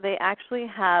actually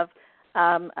have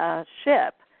a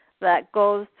ship that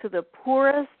goes to the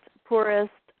poorest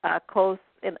coast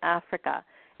in Africa,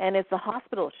 and it's a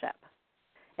hospital ship.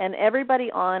 And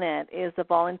everybody on it is a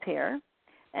volunteer,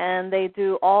 and they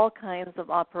do all kinds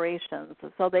of operations.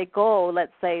 So they go,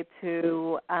 let's say,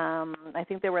 to, I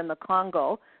think they were in the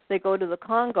Congo. They go to the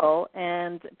Congo,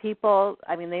 and people,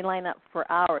 they line up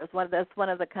for hours. That's one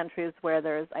of the countries where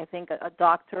there's, I think, a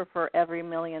doctor for every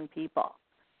million people.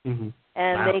 Mm-hmm.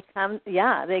 And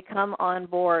wow. They come on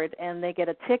board, and they get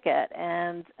a ticket,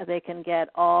 and they can get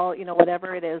all,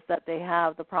 whatever it is that they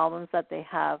have, the problems that they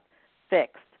have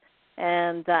fixed,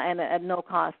 and at no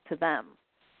cost to them.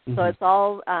 Mm-hmm. So it's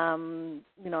all, on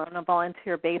a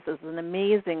volunteer basis. It's an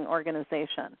amazing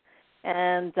organization.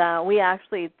 And we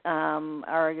actually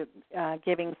are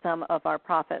giving some of our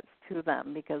profits to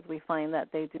them because we find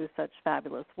that they do such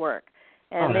fabulous work.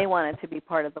 And they wanted to be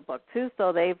part of the book too,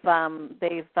 so they've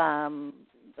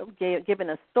given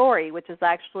a story, which is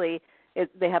actually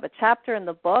they have a chapter in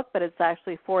the book, but it's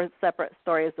actually 4 separate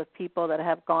stories of people that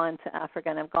have gone to Africa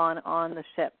and have gone on the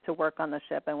ship to work on the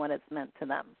ship and what it's meant to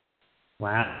them.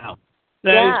 Wow.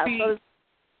 That's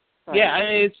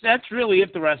really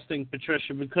interesting,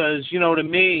 Patricia, because to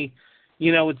me,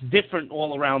 it's different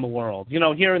all around the world.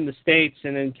 Here in the States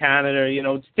and in Canada,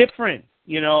 it's different.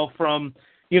 From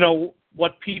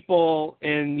what people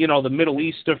in, the Middle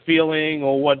East are feeling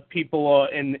or what people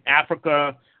in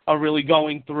Africa are really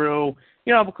going through,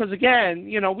 because, again,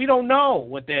 we don't know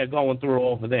what they're going through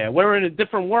over there. We're in a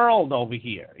different world over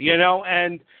here,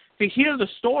 and to hear the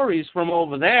stories from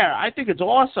over there, I think it's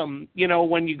awesome,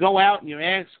 when you go out and you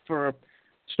ask for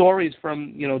stories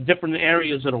from, different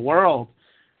areas of the world.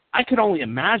 I could only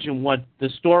imagine what the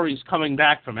stories coming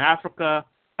back from Africa.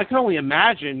 I can only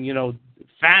imagine,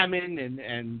 famine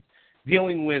and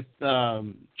dealing with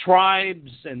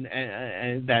tribes and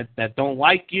that don't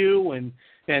like you and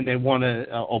they want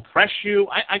to oppress you.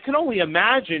 I can only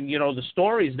imagine, the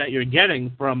stories that you're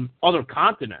getting from other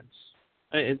continents.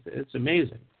 It's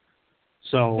amazing.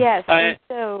 So yes, and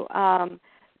so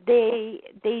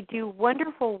they do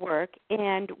wonderful work,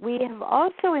 and we have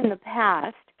also in the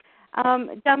past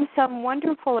done some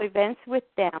wonderful events with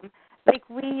them. Like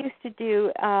we used to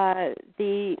do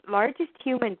the largest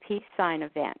human peace sign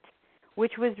event,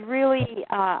 which was really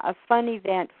a fun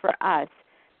event for us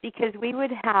because we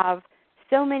would have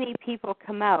so many people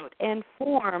come out and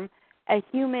form a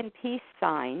human peace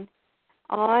sign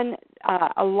on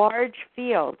a large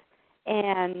field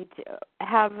and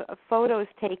have photos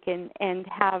taken and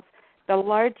have the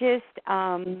largest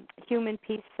human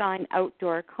peace sign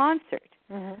outdoor concert,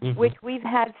 which we've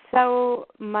had so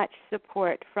much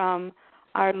support from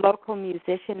our local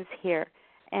musicians here.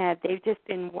 And they've just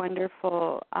been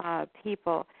wonderful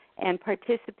people and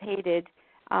participated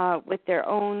with their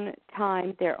own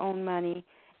time, their own money,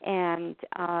 and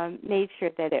made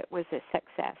sure that it was a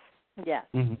success. Yes.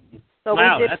 Mm-hmm. So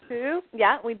wow, we did two.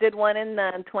 Yeah, we did one in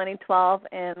 2012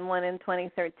 and one in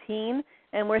 2013,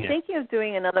 and we're thinking of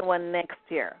doing another one next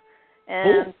year.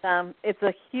 And it's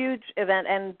a huge event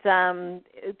and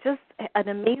just an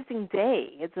amazing day.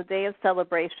 It's a day of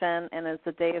celebration, and it's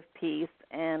a day of peace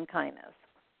and kindness.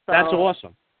 So, that's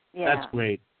awesome. Yeah. That's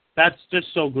great. That's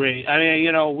just so great. I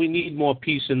mean, we need more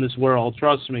peace in this world,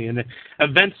 trust me. And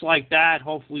events like that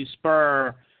hopefully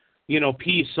spur,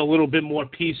 peace, a little bit more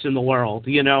peace in the world.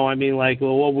 I mean, like,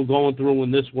 well, what we're going through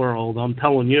in this world, I'm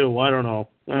telling you, I don't know.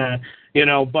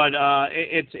 But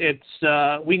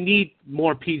it's we need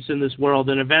more peace in this world,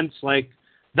 and events like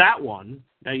that one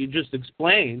that you just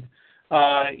explained,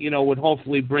 would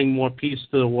hopefully bring more peace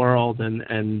to the world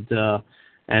and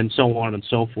so on and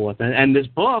so forth. And this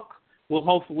book will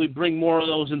hopefully bring more of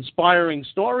those inspiring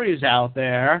stories out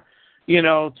there,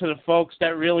 to the folks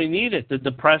that really need it, the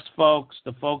depressed folks,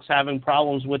 the folks having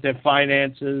problems with their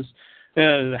finances,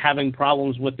 having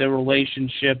problems with their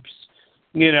relationships,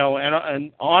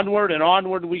 and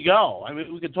onward we go. I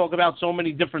mean, we could talk about so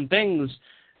many different things,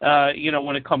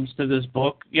 when it comes to this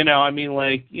book.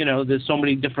 There's so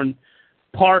many different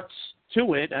parts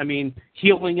to it. I mean,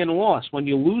 healing and loss. When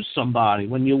you lose somebody,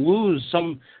 when you lose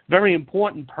some very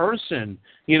important person,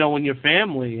 in your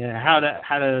family, how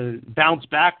to bounce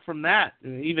back from that,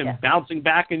 even bouncing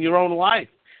back in your own life.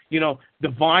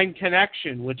 Divine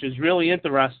connection, which is really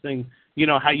interesting.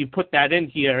 How you put that in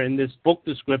here in this book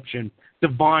description.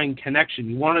 Divine connection.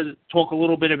 You want to talk a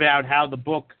little bit about how the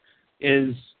book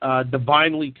is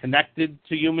divinely connected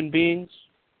to human beings?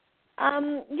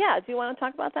 Yeah. Do you want to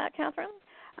talk about that, Katharine?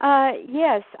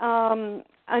 Yes.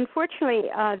 Unfortunately,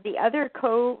 the other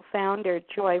co-founder,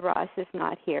 Joy Ross, is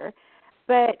not here,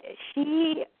 but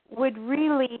she would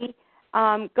really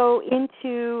go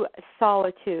into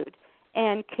solitude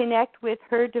and connect with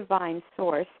her divine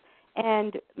source.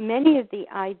 And many of the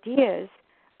ideas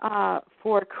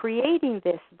for creating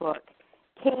this book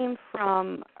came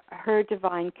from her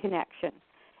divine connection.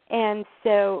 And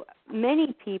so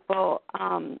many people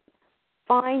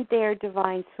find their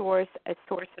divine source a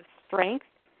source of strength,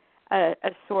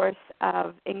 a source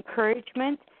of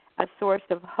encouragement, a source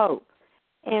of hope.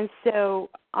 And so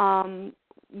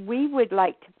we would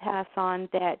like to pass on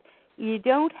that you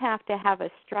don't have to have a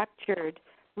structured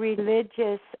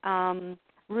religious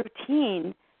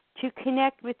routine to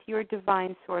connect with your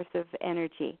divine source of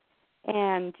energy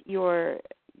and your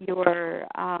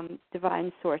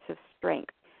divine source of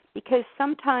strength, because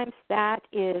sometimes that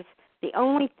is the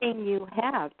only thing you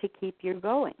have to keep you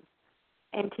going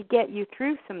and to get you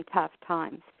through some tough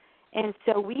times. And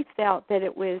so we felt that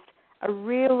it was a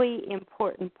really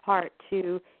important part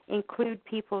to include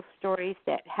people's stories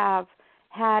that have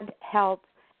had help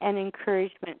and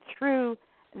encouragement through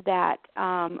that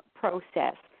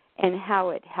process and how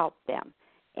it helped them.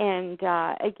 And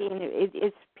again,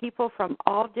 it's people from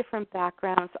all different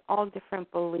backgrounds, all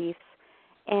different beliefs,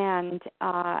 and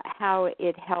how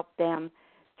it helped them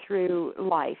through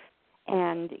life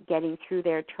and getting through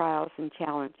their trials and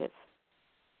challenges.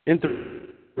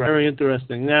 Very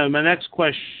interesting. Now, my next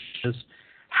question is,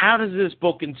 how does this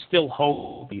book instill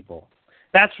hope in people?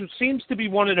 That seems to be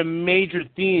one of the major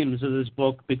themes of this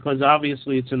book, because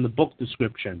obviously it's in the book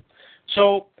description.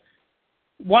 So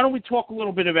why don't we talk a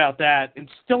little bit about that,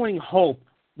 instilling hope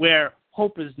where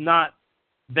hope is not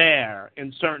there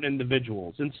in certain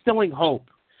individuals, instilling hope.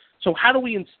 So how do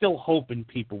we instill hope in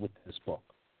people with this book?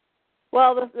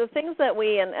 Well, the things that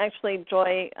we, and actually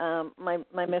Joy,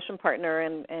 my mission partner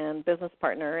and business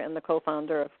partner and the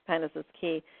co-founder of Kindness is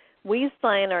Key, we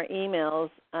sign our emails,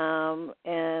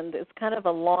 and it's kind of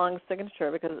a long signature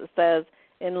because it says,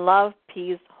 in love,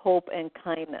 peace, hope, and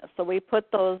kindness. So we put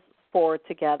those four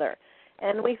together.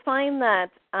 And we find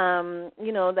that,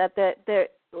 that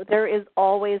there is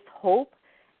always hope,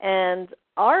 and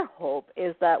our hope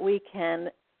is that we can,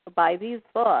 by these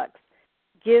books,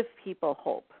 give people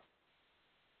hope.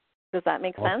 Does that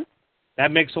make sense?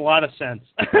 That makes a lot of sense.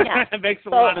 Yeah. That makes a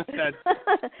lot of sense.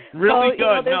 Really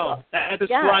good. That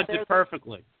describes it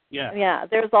perfectly. Yeah. Yeah,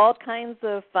 there's all kinds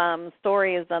of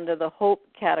stories under the hope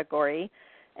category.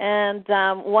 And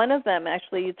one of them,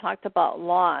 actually, you talked about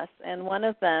loss. And one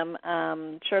of them,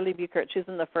 Shirley Buchert, she's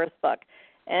in the first book.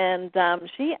 And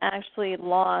she actually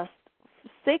lost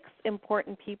 6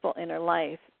 important people in her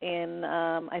life in,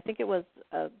 I think it was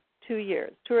 2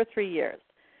 or 3 years.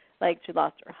 Like she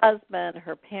lost her husband,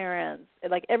 her parents,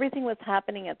 like everything was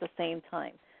happening at the same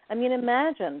time. I mean,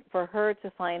 imagine for her to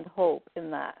find hope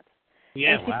in that.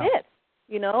 Yeah, and she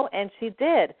did, and she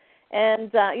did.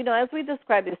 And, as we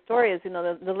describe these stories,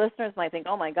 the listeners might think,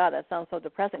 oh, my God, that sounds so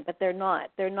depressing. But they're not.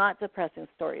 They're not depressing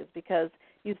stories because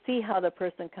you see how the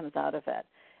person comes out of it.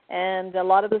 And a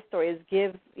lot of the stories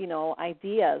give,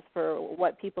 ideas for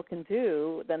what people can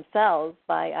do themselves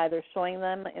by either showing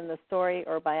them in the story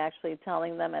or by actually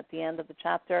telling them at the end of the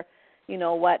chapter,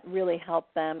 what really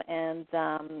helped them and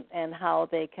how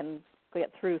they can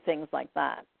get through things like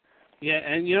that. Yeah,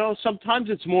 and, sometimes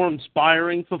it's more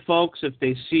inspiring for folks if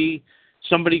they see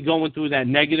somebody going through that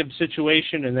negative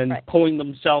situation and then pulling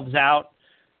themselves out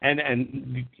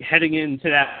and heading into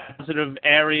that positive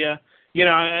area.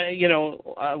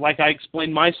 Like I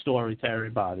explained my story to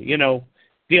everybody,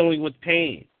 dealing with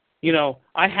pain.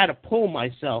 I had to pull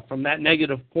myself from that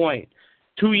negative point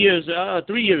 3 years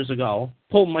ago,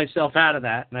 pulled myself out of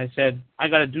that, and I said, I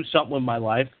got to do something with my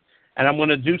life, and I'm going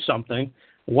to do something.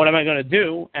 What am I going to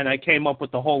do? And I came up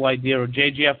with the whole idea of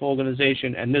JGF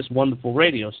organization and this wonderful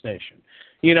radio station.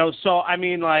 So, I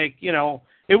mean,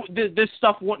 this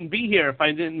stuff wouldn't be here if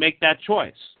I didn't make that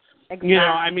choice.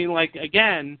 Exactly.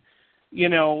 Again,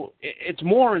 it's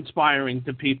more inspiring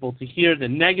to people to hear the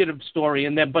negative story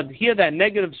but hear that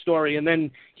negative story and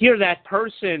then hear that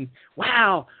person,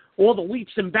 wow, all the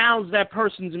leaps and bounds that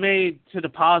person's made to the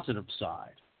positive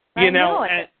side.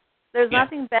 There's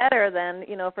nothing better than,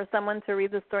 for someone to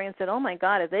read the story and say, oh, my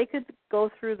God, if they could go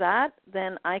through that,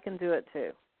 then I can do it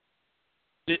too.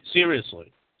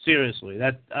 Seriously.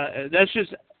 That's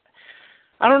just,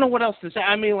 I don't know what else to say.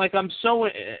 I mean, I'm so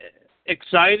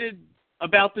excited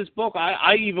about this book.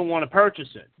 I even want to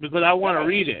purchase it because I want to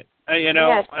read it.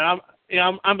 Yes.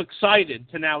 And I'm excited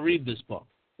to now read this book.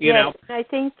 You know. I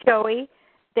think, Joey,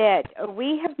 that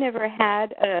we have never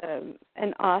had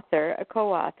an author, a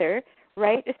co-author,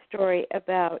 write a story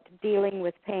about dealing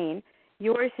with pain.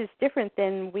 Yours is different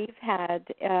than we've had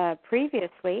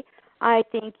previously. I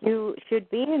think you should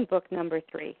be in book number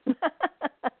 3.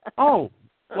 Oh.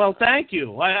 Well, thank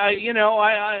you. I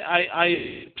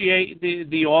appreciate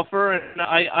the offer, and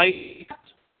I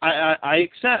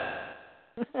accept.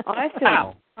 Awesome.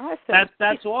 Wow. Awesome.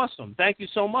 That's awesome. Thank you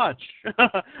so much.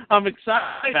 I'm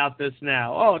excited about this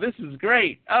now. Oh, this is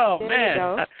great. Oh, there man. You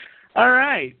go. All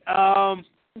right.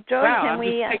 Joey,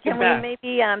 wow, can we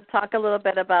maybe talk a little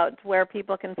bit about where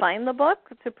people can find the book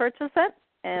to purchase it?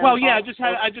 And well, yeah, I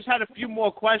just had a few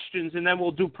more questions, and then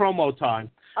we'll do promo time.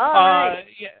 All right.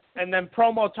 Yeah, and then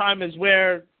promo time is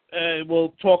where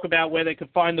we'll talk about where they can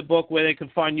find the book, where they can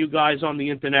find you guys on the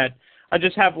internet. I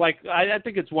just have I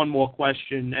think it's one more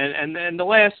question, and the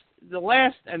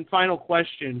last and final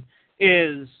question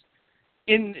is,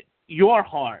 in your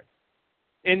heart,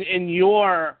 in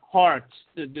your hearts,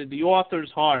 the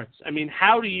author's hearts. I mean,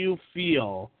 how do you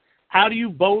feel? How do you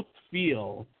both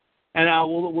feel? And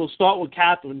we'll start with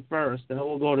Katharine first, and then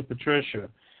we'll go to Patricia.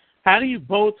 How do you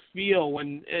both feel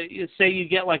when, say, you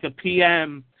get a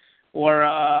PM or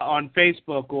on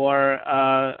Facebook or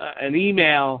an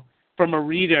email from a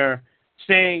reader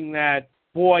saying that,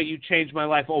 boy, you changed my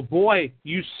life, or boy,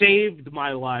 you saved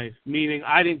my life, meaning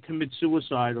I didn't commit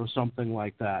suicide or something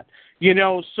like that.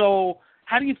 So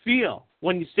how do you feel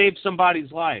when you save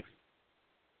somebody's life?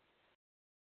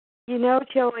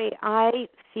 Joey, I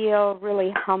feel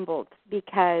really humbled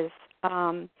because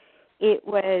it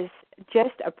was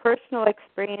just a personal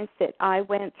experience that I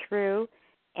went through,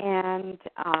 and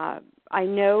I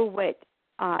know what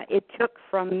it took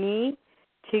from me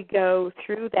to go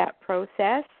through that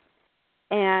process.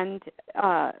 And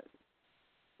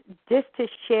just to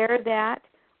share that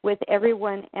with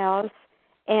everyone else.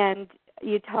 And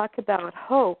you talk about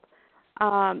hope.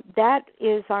 That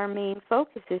is our main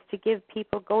focus, is to give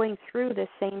people going through the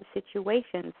same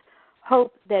situations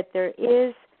hope that there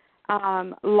is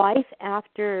life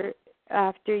after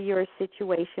your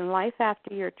situation, life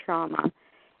after your trauma,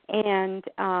 and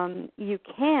you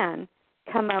can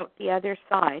come out the other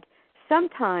side,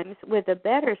 sometimes with a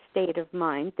better state of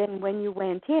mind than when you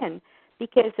went in,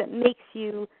 because it makes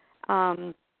you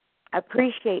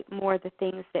appreciate more the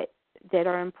things that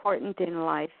are important in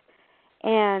life.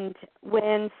 And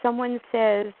when someone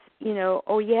says,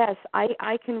 oh yes,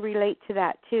 I can relate to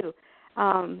that too,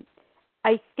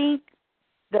 I think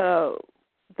the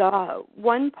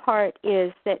one part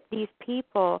is that these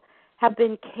people have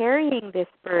been carrying this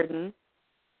burden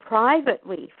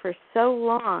privately for so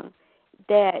long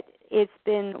that it's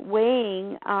been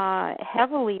weighing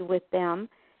heavily with them,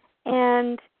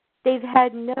 and they've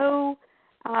had no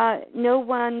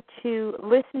one to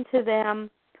listen to them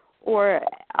or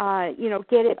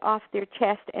get it off their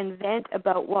chest and vent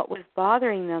about what was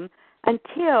bothering them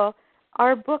until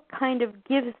our book kind of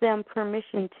gives them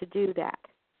permission to do that.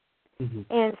 Mm-hmm.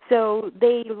 And so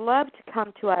they love to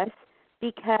come to us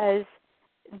because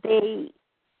they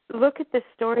look at the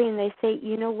story and they say,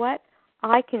 you know what,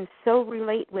 I can so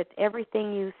relate with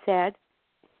everything you said,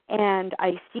 and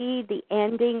I see the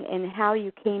ending and how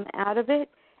you came out of it,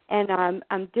 and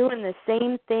I'm doing the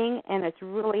same thing, and it's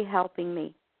really helping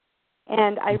me.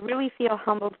 And I really feel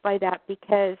humbled by that,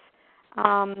 because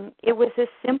it was a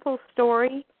simple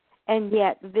story and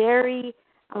yet very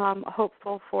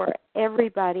hopeful for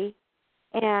everybody.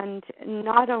 And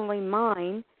not only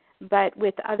mine, but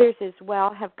with others as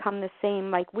well have come the same.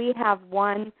 Like, we have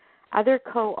one other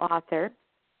co-author.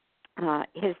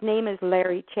 His name is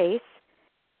Larry Chase.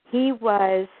 He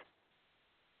was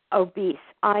obese.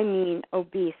 I mean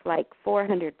obese, like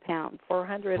 400 pounds.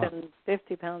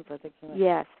 450 pounds, I think he was.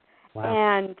 Yes.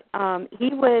 Wow. And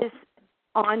he was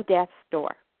on death's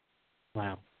door.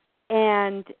 Wow.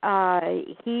 And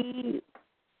he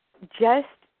just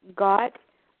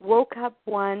woke up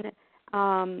one,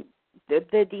 the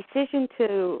decision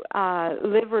to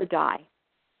live or die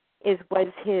was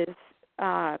his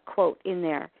quote in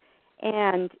there.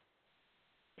 And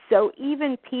so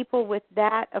even people with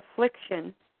that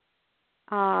affliction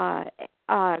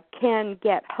can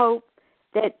get hope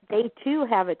that they too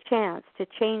have a chance to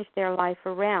change their life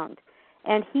around.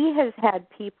 And he has had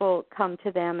people come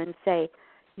to them and say,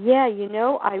 yeah,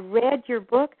 I read your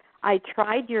book, I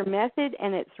tried your method,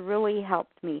 and it's really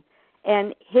helped me.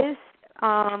 And his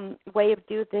way of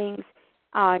doing things,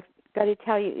 I've got to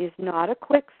tell you, is not a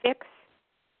quick fix.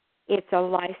 It's a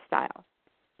lifestyle.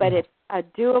 But it's a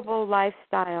doable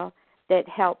lifestyle that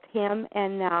helped him,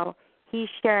 and now he's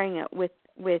sharing it with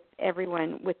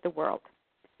everyone, with the world.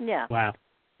 Yeah. Wow.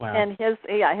 And his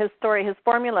story, his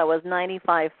formula was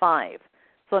 95-5.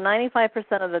 So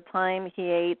 95% of the time he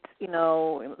ate, in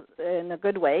a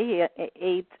good way. He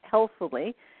ate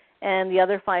healthfully, and the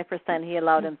other 5% he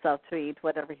allowed himself to eat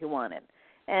whatever he wanted.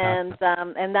 And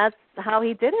that's how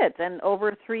he did it. And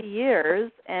over 3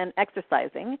 years, and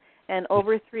exercising, and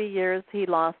over 3 years he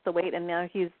lost the weight, and now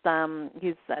he's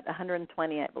at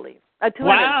 120, I believe. 200.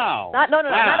 Wow. Not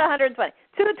 120.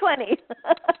 220.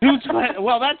 220.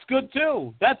 Well, that's good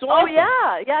too. That's awesome. Oh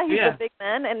yeah. He's a big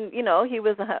man, and he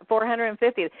was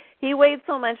 450. He weighed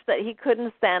so much that he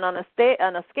couldn't stand on a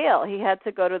scale. He had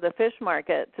to go to the fish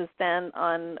market to stand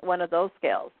on one of those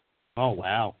scales. Oh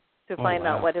wow. To find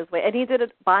out what his weight, and he did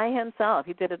it by himself.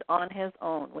 He did it on his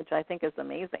own, which I think is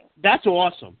amazing. That's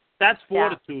awesome. That's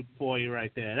fortitude for you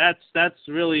right there. That's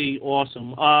really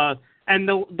awesome. And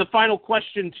the final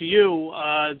question to you,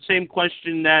 same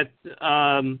question that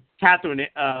Katharine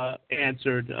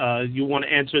answered. You want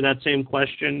to answer that same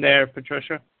question there,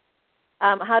 Patricia?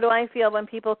 How do I feel when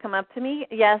people come up to me?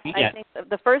 Yes. I think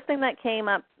the first thing that came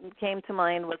to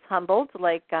mind was humbled,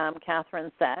 like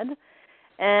Katharine said.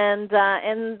 And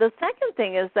the second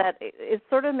thing is that it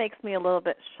sort of makes me a little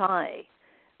bit shy,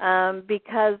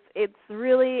 because it's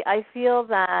really, I feel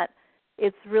that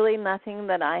it's really nothing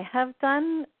that I have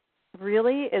done.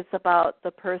 Really, it's about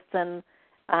the person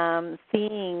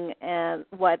seeing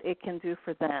what it can do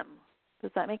for them.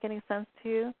 Does that make any sense to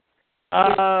you?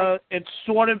 It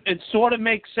sort of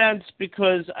makes sense,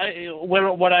 because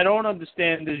what I don't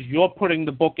understand is you're putting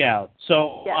the book out,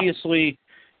 so obviously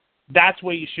that's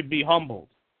where you should be humbled.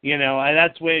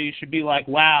 That's where you should be like,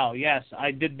 wow, yes,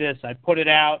 I did this, I put it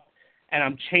out, and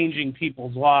I'm changing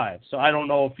people's lives. So I don't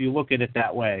know if you look at it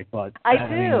that way, but I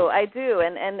do,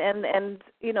 and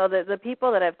the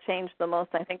people that have changed the most,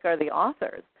 I think, are the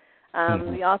authors.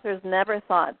 The authors never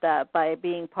thought that by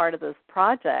being part of this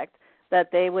project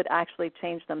that they would actually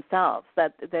change themselves,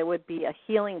 that there would be a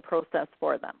healing process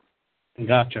for them.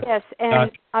 Gotcha. Yes,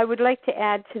 and I would like to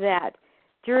add to that,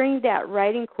 during that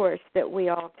writing course that we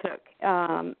all took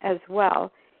as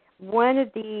well, one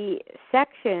of the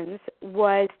sections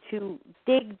was to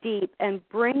dig deep and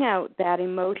bring out that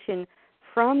emotion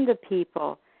from the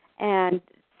people, and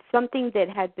something that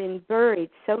had been buried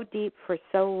so deep for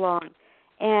so long.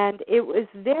 And it was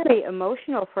very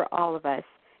emotional for all of us.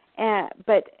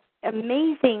 But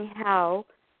amazing how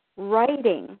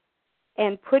writing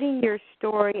and putting your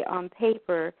story on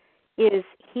paper is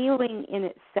healing in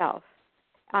itself.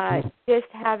 Just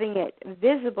having it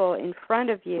visible in front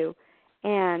of you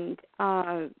and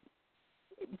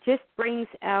just brings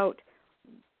out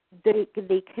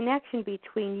the connection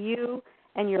between you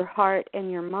and your heart and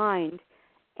your mind,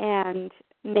 and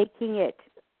making it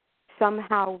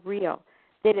somehow real,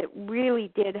 that it really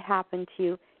did happen to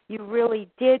you. You really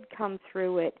did come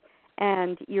through it,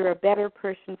 and you're a better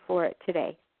person for it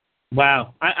today.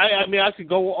 Wow. I mean, I could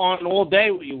go on all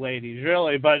day with you ladies,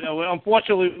 really, but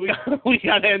unfortunately we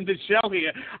got to end the show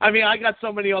here. I mean, I got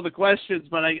so many other questions,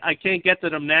 but I can't get to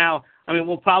them now. I mean,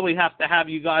 we'll probably have to have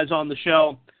you guys on the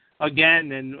show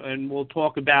again, and we'll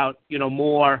talk about,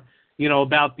 more,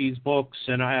 about these books.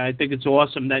 And I think it's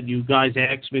awesome that you guys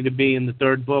asked me to be in the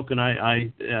third book, and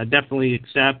I definitely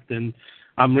accept, and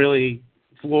I'm really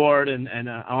floored and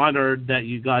honored that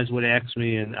you guys would ask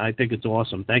me, and I think it's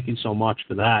awesome. Thank you so much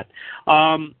for that.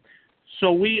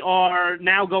 So we are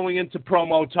now going into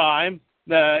promo time,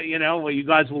 what you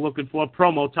guys were looking for,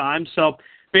 promo time. So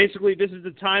basically this is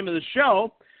the time of the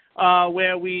show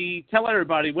where we tell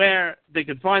everybody where they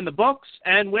can find the books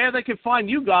and where they can find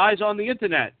you guys on the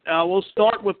Internet. We'll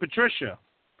start with Patricia.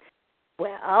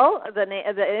 Well, the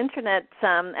internet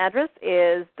address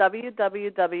is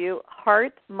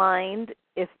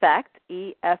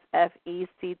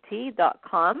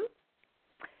www.heartmindeffect.com,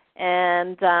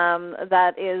 and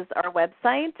that is our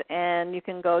website. And you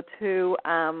can go to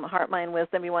Heart Mind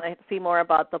Wisdom. You want to see more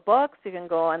about the books, you can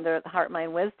go under Heart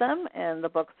Mind Wisdom, and the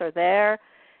books are there.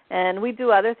 And we do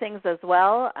other things as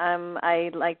well. I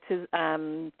like to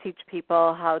teach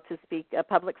people how to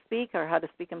public speak, or how to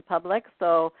speak in public.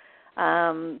 So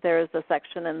there's a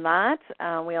section in that.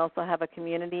 We also have a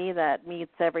community that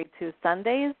meets every 2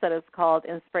 Sundays that is called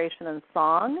Inspiration and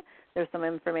Song. There's some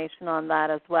information on that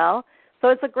as well. So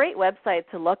it's a great website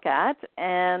to look at.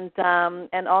 And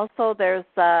also there's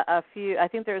a few, I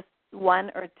think there's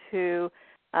 1 or 2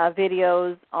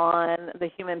 videos on the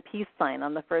human peace sign,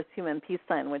 on the first human peace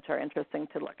sign, which are interesting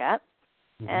to look at.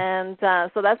 And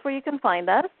so that's where you can find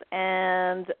us.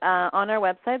 And on our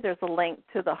website, there's a link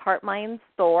to the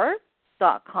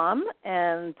heartmindstore.com,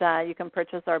 and you can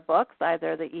purchase our books,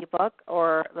 either the ebook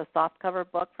or the softcover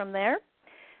book from there.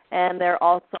 And they're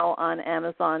also on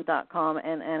Amazon.com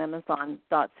and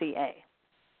Amazon.ca.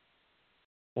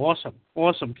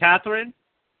 Awesome. Katharine?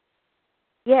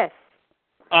 Yes.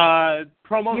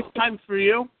 Promo time for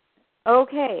you.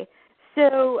 Okay.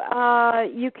 So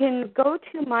you can go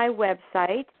to my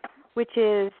website, which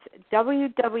is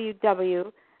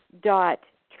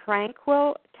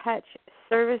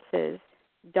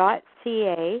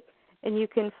www.tranquiltouchservices.ca, and you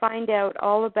can find out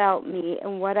all about me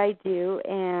and what I do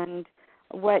and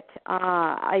what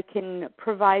I can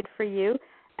provide for you.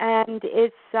 And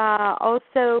it's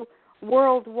also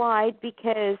worldwide,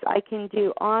 because I can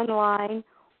do online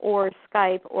or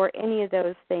Skype or any of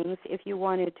those things if you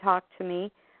want to talk to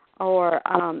me or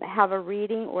have a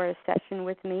reading or a session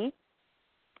with me.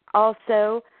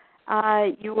 Also,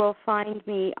 you will find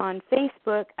me on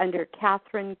Facebook under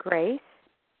Katharine Grace,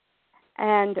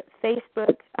 and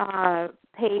Facebook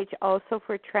page also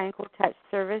for Tranquil Touch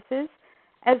Services,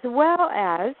 as well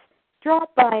as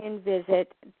drop by and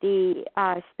visit the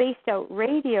Spaced Out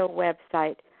Radio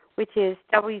website, which is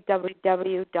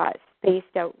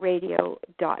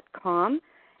www.spacedoutradio.com,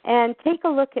 and take a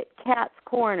look at Kat's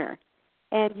Corner,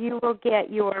 and you will get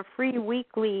your free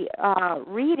weekly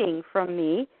reading from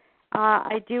me.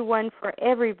 I do one for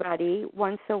everybody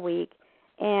once a week,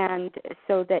 and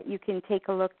so that you can take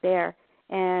a look there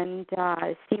and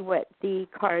see what the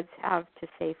cards have to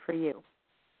say for you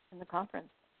in the conference.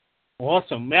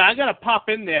 Awesome. Man, I got to pop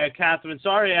in there, Katharine.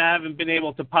 Sorry I haven't been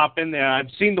able to pop in there.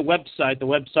 I've seen the website. The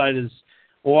website is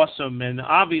awesome. And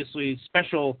obviously,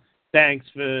 special thanks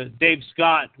for Dave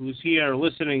Scott, who's here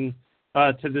listening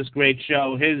to this great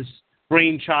show, his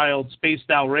brainchild, Spaced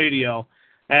Out Radio.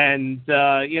 And,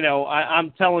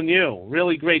 I'm telling you,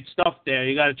 really great stuff there.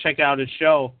 You got to check out his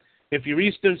show. If you're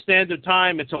Eastern Standard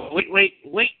Time, it's a late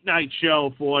night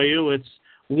show for you. It's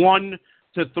 1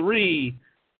 to 3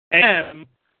 a.m.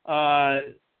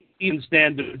 Eastern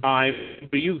Standard Time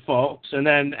for you folks. And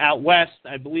then out west,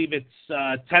 I believe it's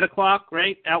 10 o'clock,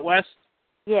 right, out west?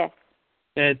 Yes.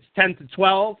 It's 10 to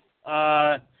 12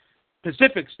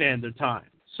 Pacific Standard Time.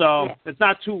 So it's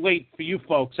not too late for you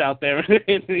folks out there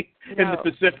in the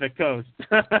Pacific Coast.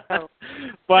 No.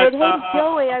 But hey,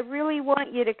 Joey, I really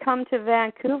want you to come to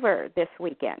Vancouver this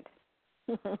weekend.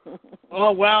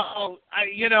 Oh, well,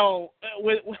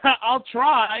 I'll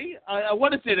try.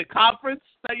 What is it, a conference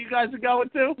that you guys are going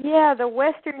to? Yeah, the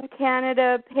Western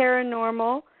Canada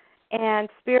Paranormal and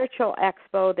Spiritual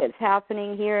Expo that's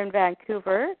happening here in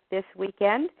Vancouver this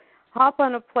weekend. Hop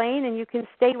on a plane and you can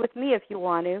stay with me if you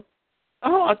want to.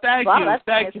 Oh, thank you. That's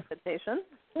thank a nice invitation.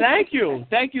 Thank you.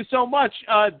 Thank you so much.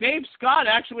 Dave Scott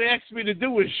actually asked me to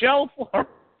do a show for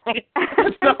me.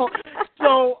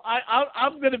 so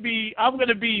I'm gonna be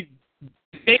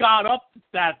got up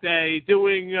that day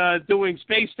doing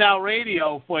Spaced Out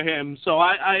Radio for him. So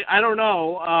I don't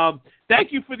know.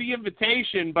 Thank you for the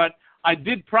invitation, but I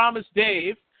did promise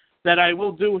Dave that I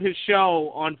will do his show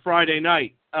on Friday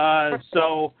night.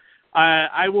 So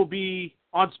I will be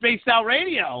on Spaced Out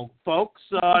Radio, folks,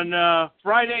 on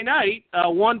Friday night,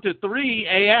 1 to 3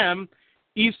 a.m.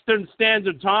 Eastern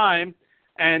Standard Time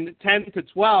and 10 to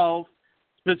 12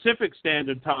 Pacific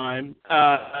Standard Time,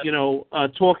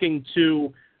 talking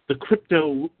to the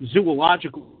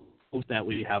cryptozoological that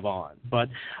we have on. But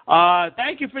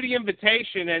thank you for the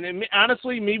invitation. And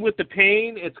honestly, me with the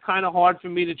pain, it's kind of hard for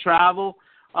me to travel.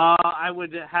 I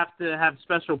would have to have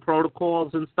special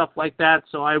protocols and stuff like that,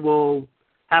 so I will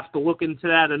have to look into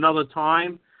that another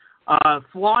time.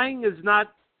 Flying is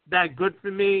not that good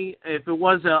for me. If it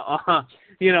was a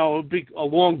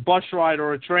long bus ride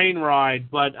or a train ride,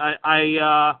 but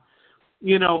I'm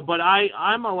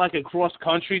like a cross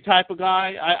country type of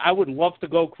guy. I would love to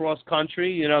go cross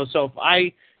country, so if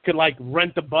I could like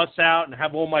rent the bus out and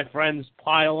have all my friends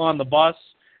pile on the bus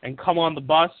and come on the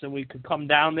bus and we could come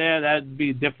down there, that'd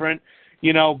be different,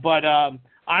 but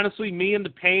honestly, me and the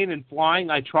pain and flying,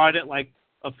 I tried it like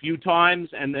a few times,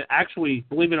 and actually,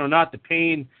 believe it or not, the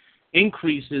pain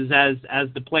increases as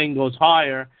the plane goes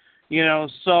higher,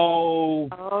 so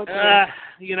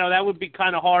that would be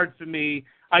kind of hard for me.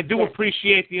 I do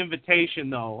appreciate the invitation,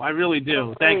 though. I really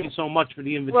do. Thank you so much for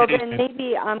the invitation. Well, then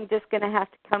maybe I'm just going to have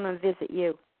to come and visit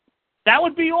you. That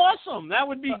would be awesome. That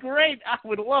would be great. I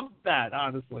would love that,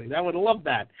 honestly. I would love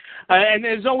that. And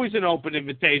there's always an open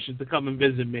invitation to come and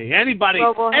visit me. Anybody,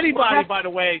 by the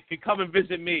way, can come and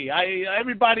visit me.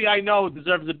 Everybody I know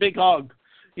deserves a big hug,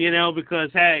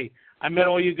 because, hey, I met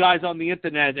all you guys on the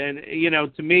Internet, and,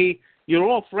 to me, you're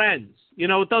all friends.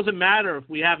 It doesn't matter if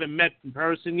we haven't met in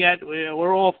person yet.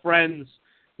 We're all friends,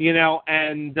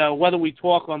 and whether we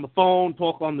talk on the phone,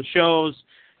 talk on the shows,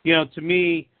 to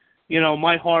me,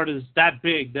 my heart is that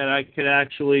big that I could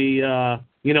actually,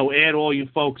 add all you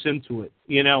folks into it,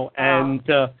 and,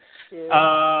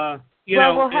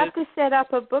 we'll have to set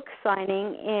up a book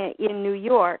signing in New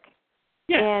York,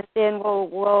 and then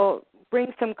we'll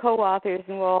bring some co-authors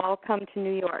and we'll all come to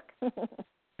New York.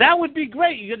 That would be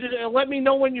great. You just let me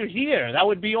know when you're here. That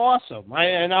would be awesome.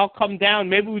 And I'll come down.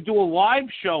 Maybe we do a live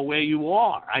show where you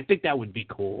are. I think that would be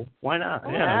cool. Why not?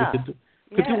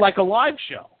 We could do like a live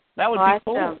show. That would be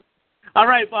cool. All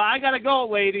right, well, I got to go,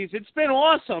 ladies. It's been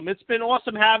awesome. It's been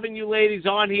awesome having you ladies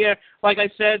on here. Like I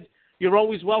said, you're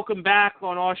always welcome back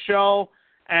on our show.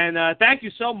 And thank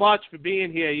you so much for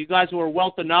being here. You guys are a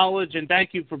wealth of knowledge, and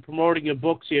thank you for promoting your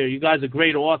books here. You guys are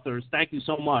great authors. Thank you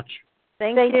so much.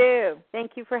 Thank you.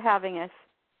 Thank you for having us.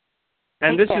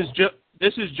 And this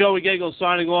is Joey Gago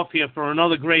signing off here for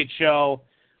another great show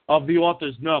of the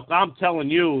Author's Nook. I'm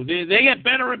telling you, they get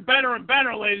better and better and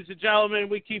better, ladies and gentlemen.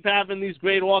 We keep having these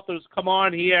great authors come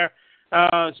on here.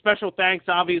 Special thanks,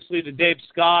 obviously, to Dave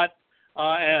Scott,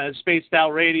 Spaced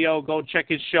Out Radio. Go check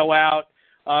his show out.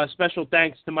 Special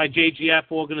thanks to my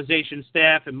JGF organization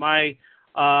staff and my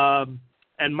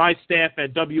staff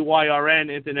at WYRN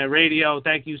Internet Radio.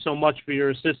 Thank you so much for your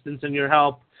assistance and your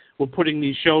help with putting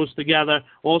these shows together.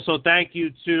 Also, thank you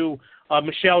to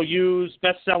Michelle Hughes,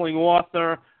 best-selling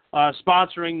author,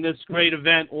 sponsoring this great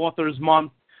event, Authors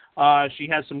Month. She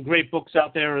has some great books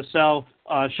out there herself.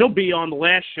 She'll be on the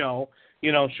last show.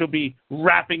 She'll be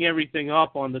wrapping everything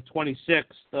up on the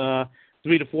 26th,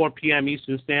 3 to 4 p.m.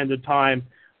 Eastern Standard Time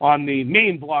on the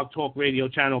main Blog Talk Radio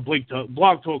channel,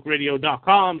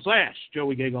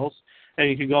 blogtalkradio.com/Joey Giggles. And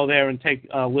you can go there and take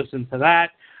a listen to that.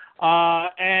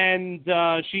 And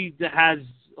she has,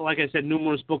 like I said,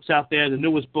 numerous books out there. The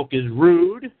newest book is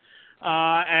Rude.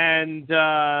 And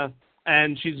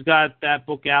she's got that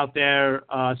book out there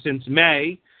since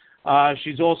May.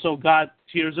 She's also got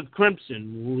Tears of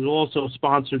Crimson, who also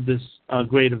sponsored this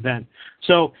great event.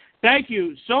 So thank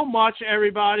you so much,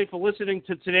 everybody, for listening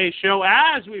to today's show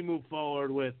as we move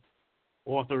forward with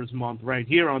Authors Month right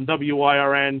here on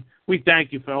WIRN. We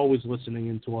thank you for always listening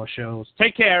into our shows.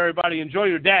 Take care, everybody. Enjoy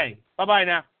your day. Bye-bye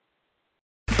now.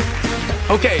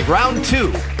 Okay, round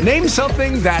two. Name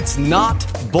something that's not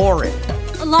boring.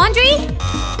 A laundry?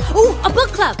 Ooh, a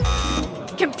book club.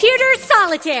 Computer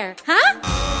solitaire, huh?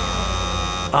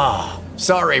 Ah,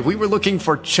 sorry, we were looking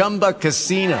for Chumba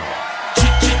Casino.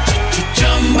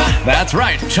 That's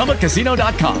right,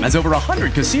 ChumbaCasino.com has over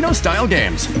 100 casino-style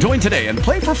games. Join today and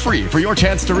play for free for your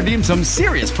chance to redeem some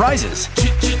serious prizes.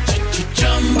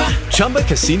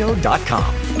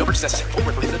 ChumbaCasino.com. No purchase necessary. Void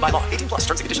where prohibited by law. 18+ terms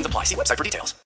and conditions apply. See website for details.